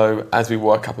and the low as we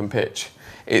work up in pitch?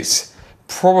 It's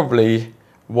probably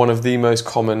one of the most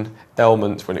common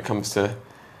ailments when it comes to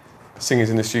singers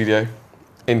in the studio,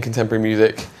 in contemporary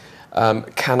music.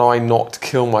 Can I not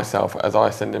kill myself as I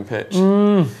ascend in pitch?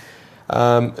 So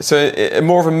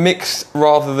more of a mix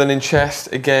rather than in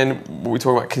chest. Again, we're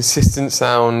talking about consistent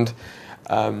sound,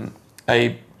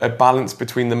 a balance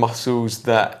between the muscles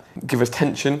that give us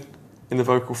tension in the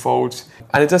vocal folds.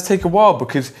 And it does take a while,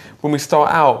 because when we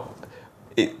start out,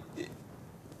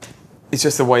 it's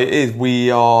just the way it is.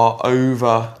 We are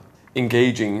over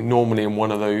engaging normally in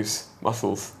one of those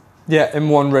muscles. Yeah, in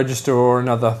one register or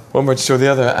another. One register or the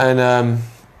other,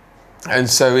 and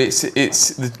so it's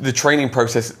the training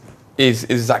process is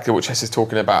exactly what Chess is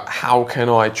talking about. How can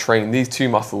I train these two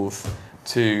muscles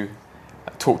to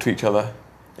talk to each other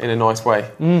in a nice way?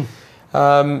 And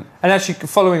actually,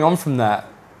 following on from that,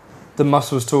 the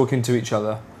muscles talking to each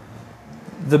other.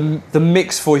 The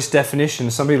mixed voice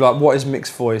definition. Some people are like, what is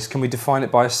mixed voice? Can we define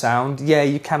it by a sound? Yeah,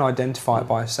 you can identify it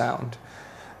by a sound.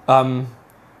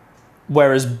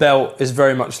 Whereas belt is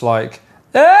very much like,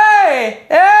 hey,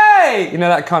 hey, you know,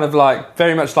 that kind of like,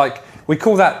 very much like we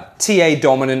call that TA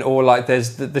dominant, or like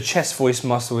there's the chest voice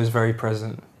muscle is very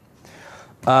present.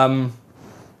 The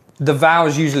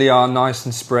vowels usually are nice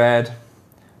and spread.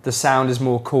 The sound is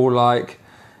more cool, like,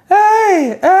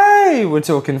 hey, hey, we're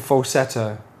talking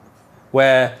falsetto,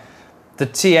 where the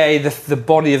TA, the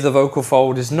body of the vocal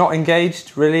fold is not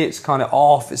engaged, really. It's kind of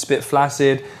off, it's a bit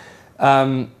flaccid,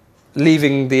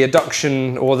 leaving the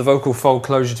adduction or the vocal fold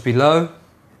closure to be low.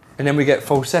 And then we get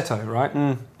falsetto,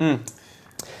 right?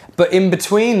 But in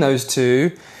between those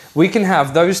two, we can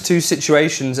have those two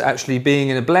situations actually being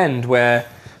in a blend where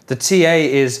the TA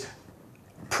is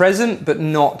present but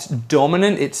not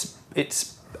dominant. It's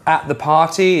at the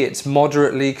party, it's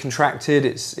moderately contracted,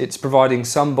 it's providing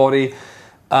some body.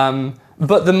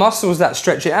 But the muscles that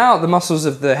stretch it out, the muscles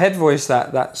of the head voice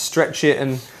that stretch it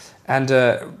and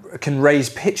can raise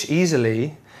pitch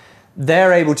easily,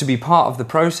 they're able to be part of the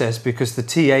process because the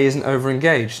TA isn't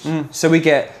over-engaged. So we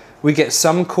get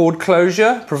some chord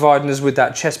closure, providing us with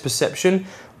that chest perception,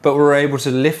 but we're able to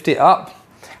lift it up.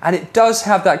 And it does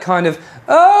have that kind of,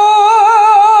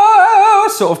 oh,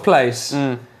 sort of place.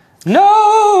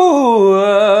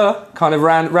 No, kind of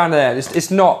round there.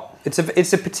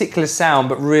 It's a particular sound,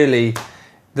 but really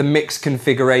the mix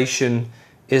configuration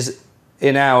is,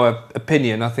 in our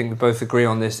opinion, I think we both agree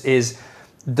on this, is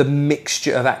the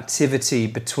mixture of activity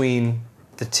between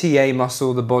the TA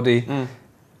muscle, the body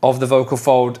of the vocal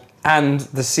fold, and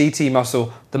the CT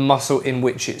muscle, the muscle in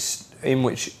which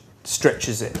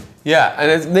stretches it. Yeah, and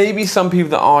there's maybe some people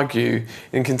that argue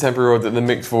in contemporary world that the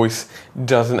mixed voice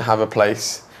doesn't have a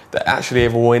place, that actually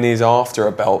everyone is after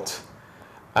a belt,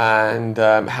 and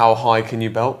how high can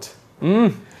you belt?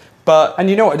 But and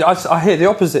you know what, I hear the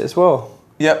opposite as well.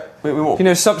 Yep. You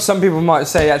know, some people might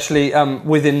say actually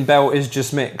within belt is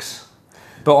just mix,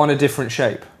 but on a different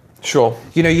shape. Sure.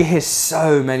 You know, you hear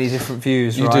so many different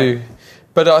views. You right? do,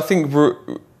 but I think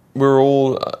we're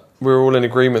all in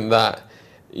agreement that,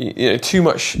 you know, too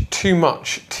much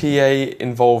TA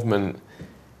involvement.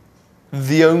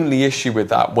 The only issue with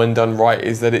that, when done right,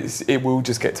 is that it will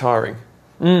just get tiring.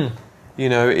 You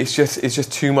know, it's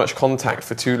just too much contact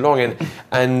for too long,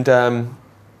 and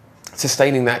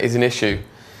sustaining that is an issue.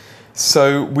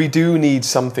 So we do need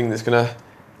something that's going to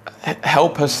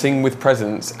help us sing with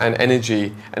presence and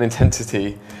energy and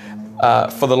intensity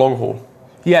for the long haul.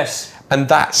 Yes. And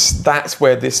that's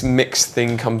where this mixed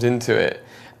thing comes into it.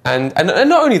 And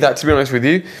not only that, to be honest with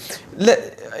you,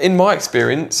 in my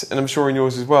experience, and I'm sure in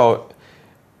yours as well,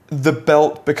 the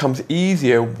belt becomes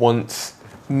easier once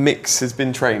mix has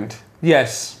been trained.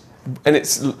 Yes. And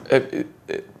it's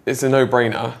a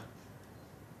no-brainer.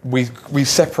 We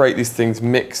separate these things,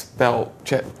 mix, belt,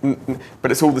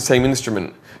 but it's all the same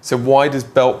instrument. So why does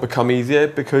belt become easier?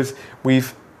 Because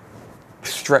we've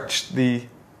stretched the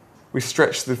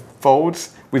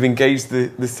folds, we've engaged the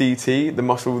CT, the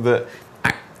muscle that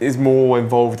is more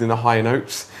involved in the higher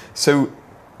notes. So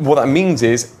what that means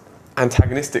is,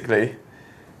 antagonistically,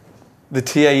 the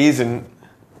TA isn't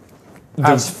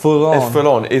as full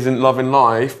on, isn't love in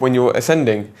life when you're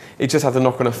ascending. It just has a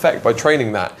knock-on effect by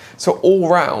training that. So all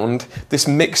round, this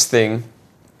mixed thing,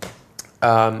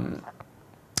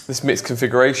 this mixed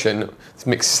configuration, this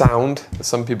mixed sound that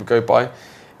some people go by,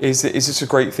 is just a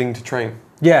great thing to train.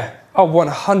 Yeah. Oh,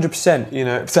 100%. You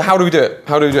know. So how do we do it?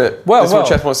 Well, that's what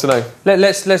Chess wants to know.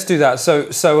 Let's do that.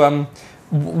 So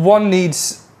one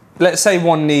needs, let's say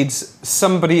one needs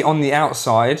somebody on the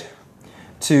outside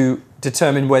to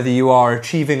determine whether you are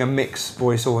achieving a mixed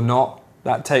voice or not.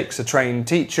 That takes a trained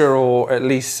teacher, or at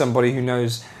least somebody who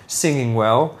knows singing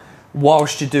well,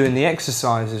 whilst you're doing the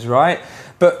exercises, right?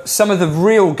 But some of the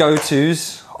real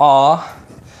go-tos are,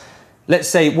 let's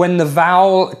say, when the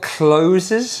vowel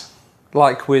closes,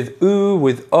 like with oo,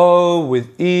 with o,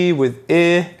 with e, with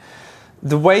I,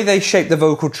 the way they shape the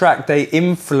vocal tract, they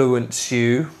influence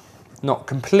you, not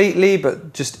completely,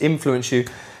 but just influence you,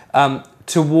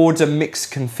 towards a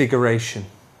mixed configuration,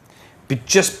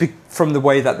 from the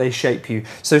way that they shape you.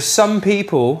 So some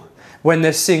people, when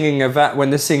they're singing a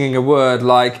word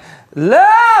like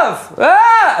love,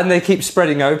 and they keep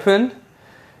spreading open,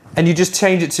 and you just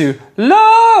change it to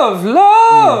love,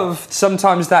 love.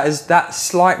 Sometimes that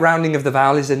slight rounding of the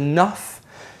vowel is enough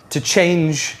to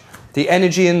change the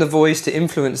energy in the voice, to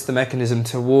influence the mechanism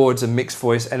towards a mixed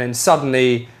voice, and then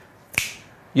suddenly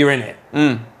you're in it.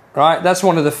 Right, that's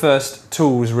one of the first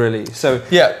tools, really. So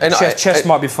yeah, and Chess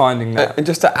might be finding that. And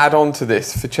just to add on to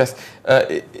this for Chess,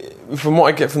 from what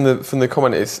I get from the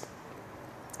comment is,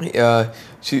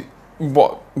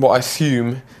 what I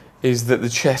assume is that the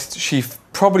chest, she's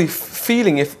probably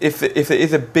feeling if there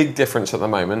is a big difference at the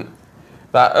moment,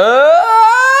 that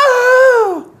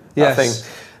yes. thing,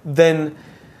 then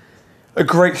A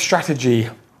great strategy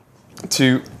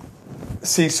to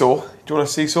seesaw. Do you want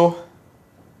a seesaw?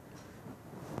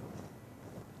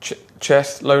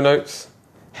 Chest, low notes,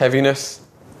 heaviness,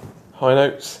 high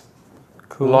notes,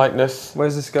 Cool. lightness.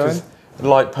 Where's this going?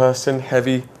 Light person,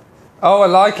 heavy. Oh, I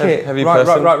like it. Heavy right,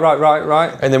 person.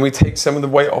 right. And then we take some of the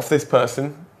weight off this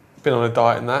person. Been on a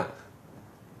diet and that.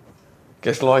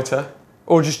 Gets lighter.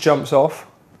 Or just jumps off.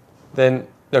 Then,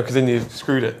 no, because then you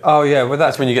screwed it. Oh yeah, well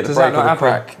That's when you get the does break that or not the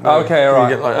happen? crack. Oh, okay, all Then right.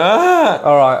 You get like, ah!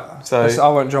 All right. So I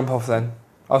won't jump off then.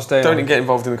 I'll stay don't on. get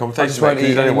involved in the I conversation. just won't mate, 'cause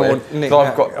eat you don't any know more. what so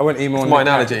I've got. I won't eat more. It's my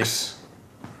knickknacks.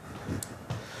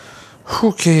 analogy.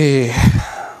 Okay.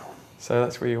 So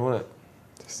that's where you want it.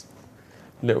 Just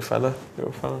little fella.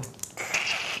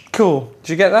 Cool. Did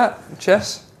you get that,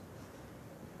 Chess?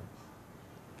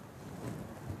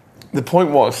 The point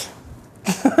was,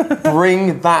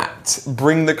 bring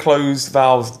the closed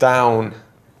valves down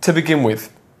to begin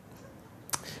with.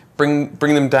 Bring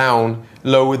them down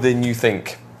lower than you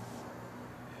think.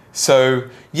 So,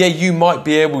 yeah, you might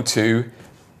be able to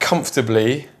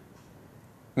comfortably,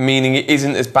 meaning it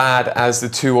isn't as bad as the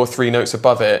 2 or 3 notes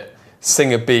above it,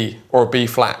 sing a B or a B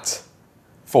flat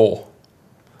 4.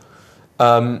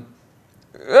 You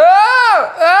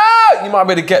might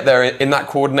be able to get there in that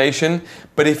coordination,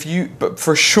 but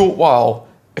for a short while,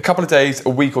 a couple of days, a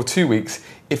week or 2 weeks,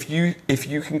 if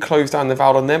you can close down the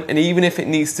valve on them, and even if it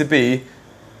needs to be,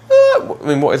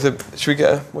 what's a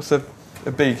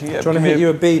B? Can you get Do you want to hit you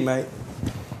a B, mate?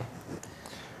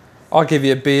 I'll give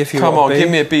you a B if you want a B. Come on,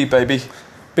 give me a B, baby.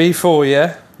 B4,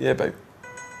 yeah? Yeah, babe.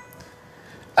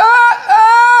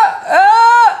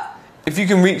 If you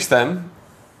can reach them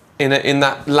in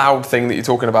that loud thing that you're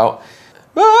talking about,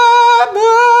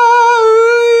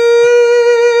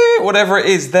 whatever it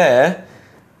is there,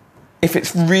 if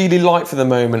it's really light for the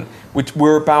moment, which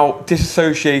we're about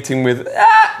disassociating with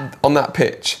on that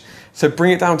pitch, so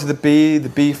bring it down to the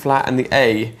B flat and the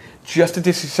A, just to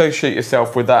disassociate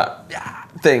yourself with that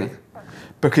thing,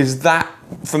 because that,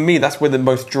 for me, that's where the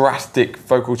most drastic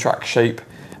vocal tract shape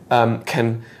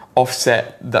can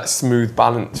offset that smooth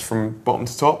balance from bottom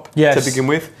to top to begin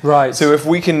with. Right. So if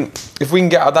we can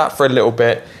get out of that for a little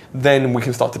bit, then we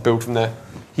can start to build from there.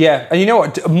 Yeah, and you know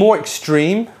what? More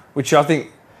extreme, which I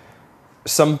think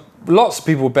lots of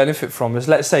people benefit from, is,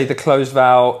 let's say, the closed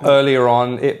valve earlier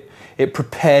on. It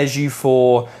prepares you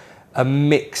for a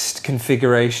mixed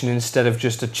configuration instead of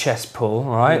just a chest pull,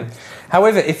 right?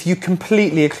 However, if you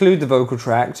completely occlude the vocal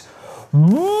tract,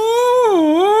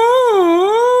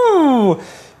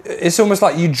 it's almost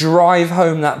like you drive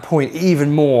home that point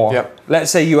even more. Yep.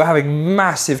 Let's say you were having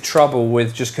massive trouble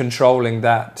with just controlling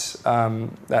that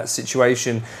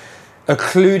situation.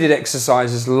 Occluded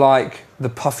exercises like the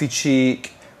puffy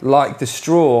cheek, like the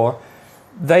straw,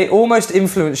 they almost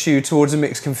influence you towards a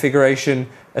mixed configuration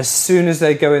as soon as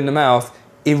they go in the mouth,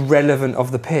 irrelevant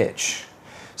of the pitch.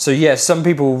 So yes, some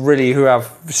people really who are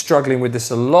struggling with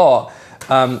this a lot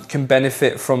can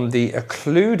benefit from the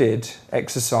occluded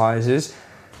exercises.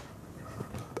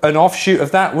 An offshoot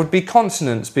of that would be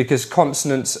consonants, because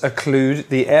consonants occlude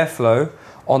the airflow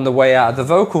on the way out of the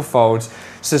vocal folds.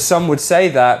 So some would say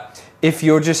that if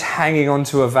you're just hanging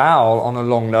onto a vowel on a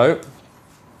long note,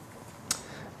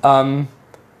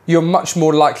 you're much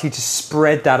more likely to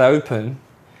spread that open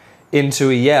into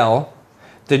a yell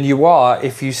than you are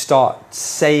if you start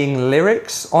saying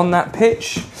lyrics on that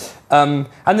pitch. And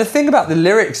the thing about the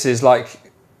lyrics is, like,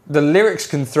 the lyrics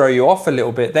can throw you off a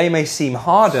little bit. They may seem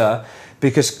harder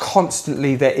because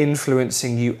constantly they're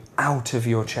influencing you out of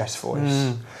your chest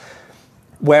voice.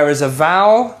 Whereas a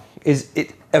vowel is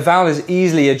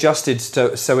easily adjusted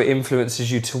so it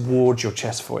influences you towards your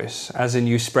chest voice, as in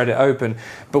you spread it open.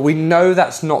 But we know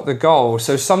that's not the goal.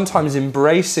 So sometimes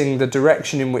embracing the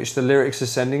direction in which the lyrics are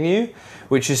sending you,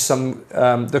 which is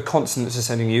the consonants are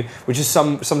sending you, which is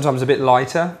sometimes a bit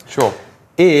lighter. Sure.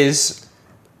 Is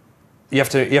you have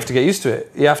to get used to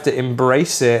it. You have to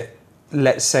embrace it.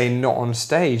 Let's say not on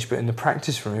stage, but in the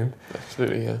practice room.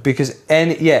 Absolutely, yeah. Because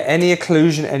any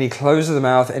occlusion, any close of the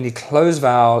mouth, any closed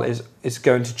vowel is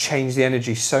going to change the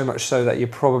energy so much so that you're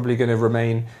probably going to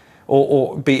remain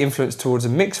or be influenced towards a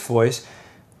mixed voice.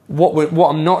 What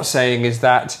I'm not saying is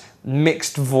that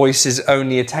mixed voice is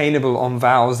only attainable on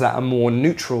vowels that are more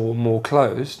neutral, more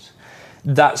closed.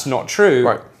 That's not true.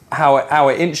 Right.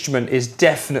 Our instrument is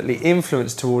definitely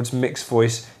influenced towards mixed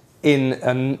voice in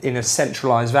a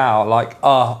centralized vowel like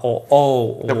or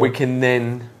o, That we can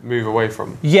then move away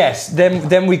from. Yes,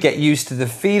 then we get used to the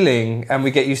feeling and we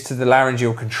get used to the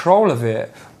laryngeal control of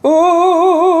it.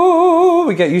 Ooh,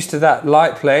 we get used to that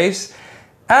light place.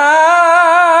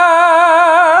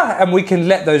 Ah, and we can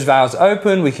let those vowels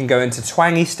open. We can go into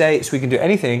twangy states. We can do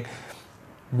anything.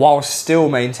 while still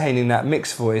maintaining that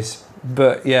mixed voice.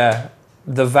 But yeah,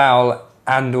 the vowel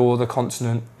and or the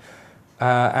consonant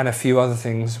and a few other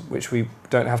things which we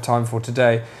don't have time for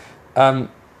today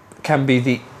can be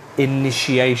the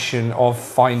initiation of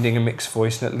finding a mixed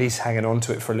voice and at least hanging on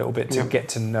to it for a little bit to get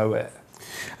to know it.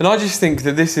 And I just think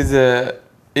that this is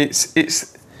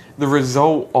it's the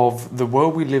result of the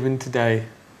world we live in today.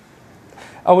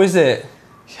 Oh, is it?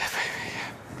 Yeah, baby.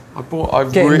 I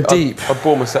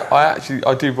bore myself.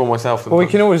 I do bore myself. Well, we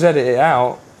can always edit it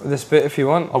out, this bit, if you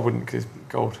want. I wouldn't, because it's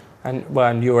gold.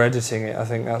 And you're editing it. I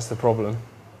think that's the problem.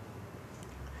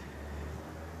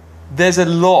 There's a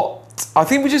lot. I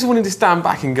think we just wanted to stand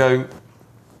back and go,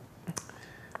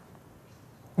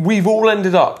 we've all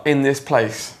ended up in this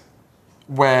place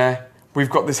where we've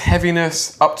got this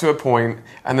heaviness up to a point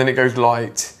and then it goes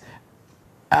light,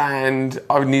 and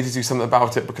I would need to do something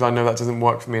about it because I know that doesn't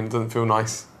work for me and it doesn't feel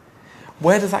nice.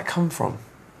 Where does that come from?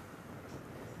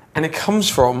 And it comes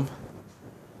from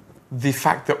the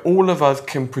fact that all of us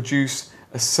can produce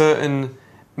a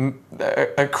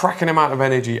cracking amount of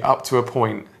energy up to a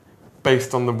point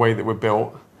based on the way that we're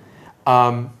built.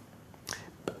 And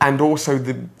also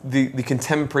the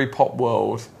contemporary pop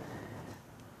world,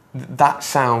 that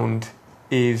sound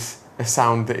is a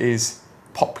sound that is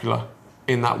popular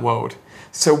in that world.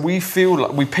 So we feel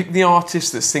like we pick the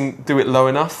artists that do it low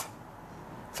enough.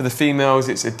 For the females,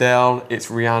 it's Adele, it's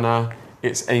Rihanna,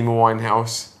 it's Amy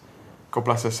Winehouse, God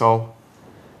bless her soul.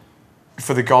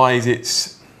 For the guys,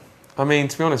 it's, I mean,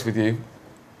 to be honest with you,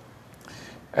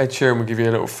 Ed Sheeran will give you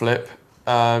a little flip.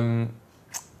 What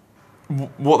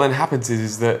then happens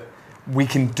is that we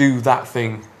can do that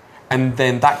thing, and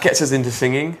then that gets us into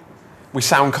singing. We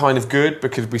sound kind of good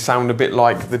because we sound a bit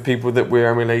like the people that we're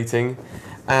emulating,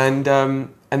 and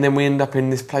then we end up in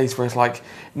this place where it's like,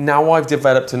 now I've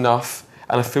developed enough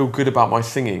and I feel good about my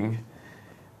singing,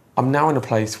 I'm now in a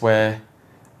place where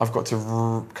I've got to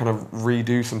kind of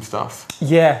redo some stuff.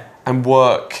 Yeah. And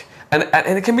work. And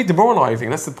it can be demoralising,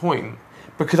 that's the point.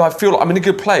 Because I feel like I'm in a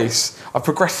good place. I've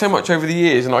progressed so much over the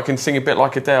years and I can sing a bit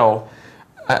like Adele,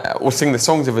 or sing the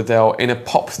songs of Adele in a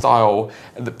pop style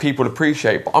that people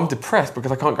appreciate, but I'm depressed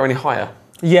because I can't go any higher.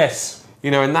 Yes.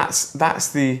 You know, and that's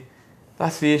the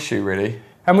issue, really.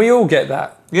 And we all get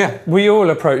that. Yeah. We all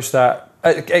approach that,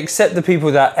 except the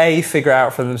people that figure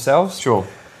out for themselves. Sure.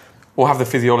 Or have the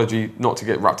physiology not to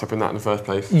get wrapped up in that in the first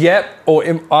place. Yep. Or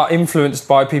are influenced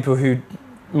by people who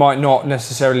might not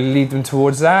necessarily lead them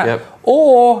towards that. Yep.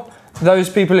 Or those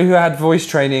people who had voice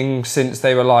training since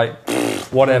they were like,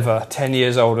 whatever, 10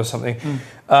 years old or something.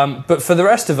 But for the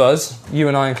rest of us, you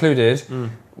and I included,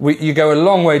 you go a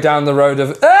long way down the road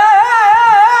of,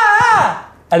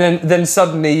 and then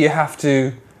suddenly you have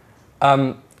to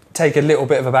take a little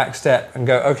bit of a back step and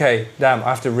go, okay, damn, I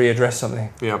have to readdress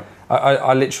something. Yeah.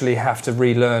 I literally have to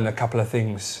relearn a couple of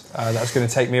things. That's going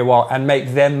to take me a while and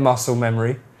make them muscle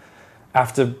memory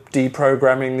after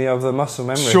deprogramming the other muscle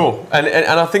memory. Sure. And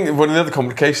I think one of the other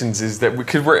complications is that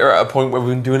because we're at a point where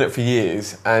we've been doing it for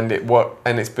years and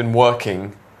it's been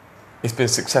working, it's been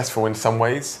successful in some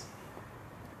ways,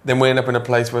 then we end up in a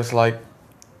place where it's like,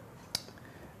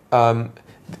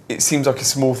 it seems like a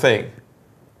small thing.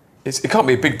 It can't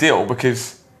be a big deal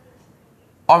because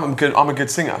I'm a good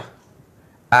singer.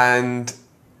 And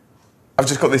I've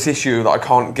just got this issue that I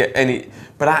can't get any.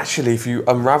 But actually, if you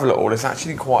unravel it all, it's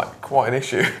actually quite an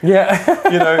issue. Yeah.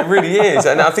 You know, it really is.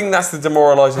 And I think that's the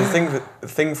demoralising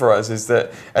thing for us is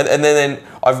that, and then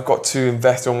I've got to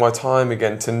invest all my time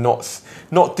again to not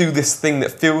do this thing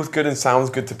that feels good and sounds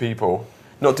good to people.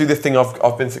 Not do the thing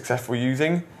I've been successful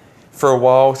using for a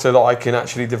while, so that I can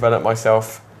actually develop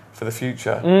myself for the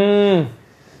future.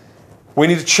 We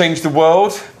need to change the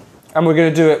world. And we're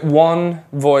going to do it one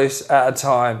voice at a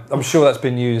time. I'm sure that's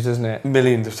been used, isn't it?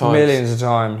 Millions of times. Millions of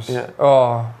times. Yeah.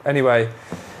 Oh, anyway.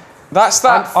 That's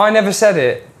that. I never said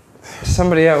it.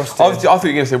 Somebody else did. I thought you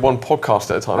were going to say one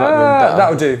podcast at a time.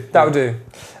 That'll do. That'll do.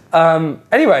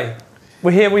 Anyway,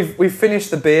 we're here. We've finished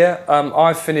the beer.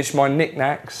 I've finished my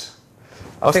knickknacks.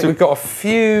 I think we've got a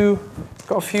few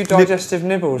digestive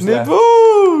nibbles there.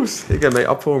 Nibbles! Here you go, mate.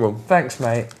 I'll pour them. Thanks,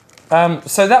 mate.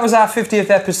 So that was our 50th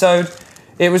episode.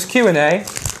 It was Q&A.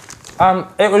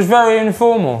 It was very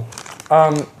informal.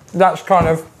 That's kind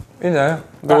of,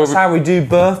 that's how we do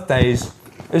birthdays,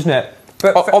 isn't it?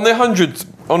 But on the 100,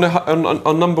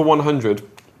 on number 100,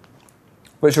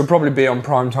 which will probably be on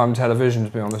primetime television,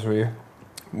 to be honest with you,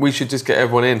 we should just get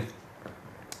everyone in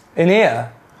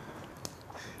here.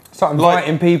 Start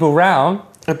inviting people round.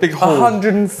 A big hall.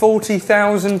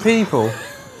 140,000 people.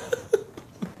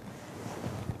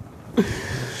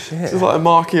 Shit. This is like a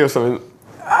marquee or something.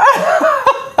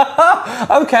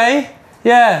 Okay,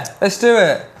 Yeah, let's do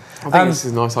it. I think this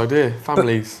is a nice idea.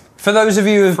 Families. For those of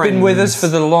you who've been with us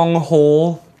Friends. for the long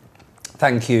haul,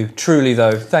 thank you. Truly,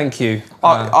 though, thank you.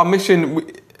 Our mission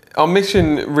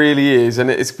really is, and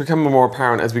it's becoming more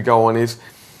apparent as we go on, is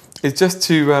just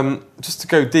to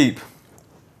go deep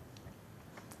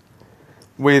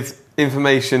with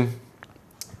information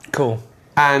Cool.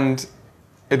 and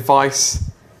advice.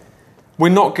 We're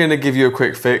not going to give you a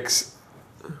quick fix.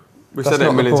 We've That's said it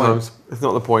a not the million point. times. It's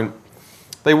not the point.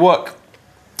 They work.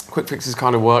 Quick fixes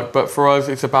kind of work, but for us,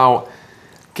 it's about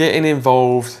getting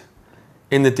involved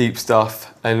in the deep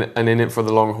stuff and in it for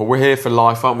the long haul. We're here for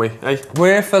life, aren't we? Hey?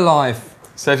 We're here for life.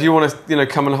 So if you want to,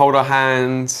 come and hold our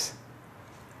hands.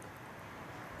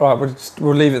 Right,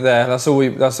 we'll leave it there. That's all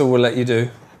we'll let you do,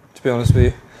 to be honest with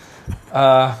you.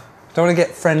 Don't want to get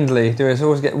friendly, do it? It's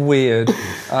always get weird.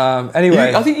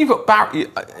 Anyway. I think you've got Barry.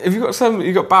 Have you got some?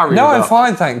 You got Barry? No, I'm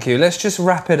fine, thank you. Let's just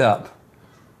wrap it up.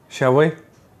 Shall we? I've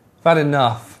had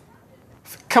enough.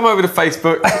 Come over to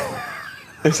Facebook.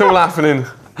 It's all happening.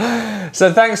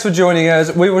 So thanks for joining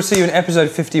us. We will see you in episode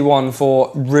 51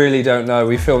 for Really Don't Know.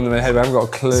 We filmed them ahead, we haven't got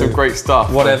a clue. Some great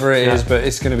stuff. Whatever it is, but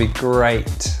it's going to be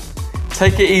great.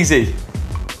 Take it easy.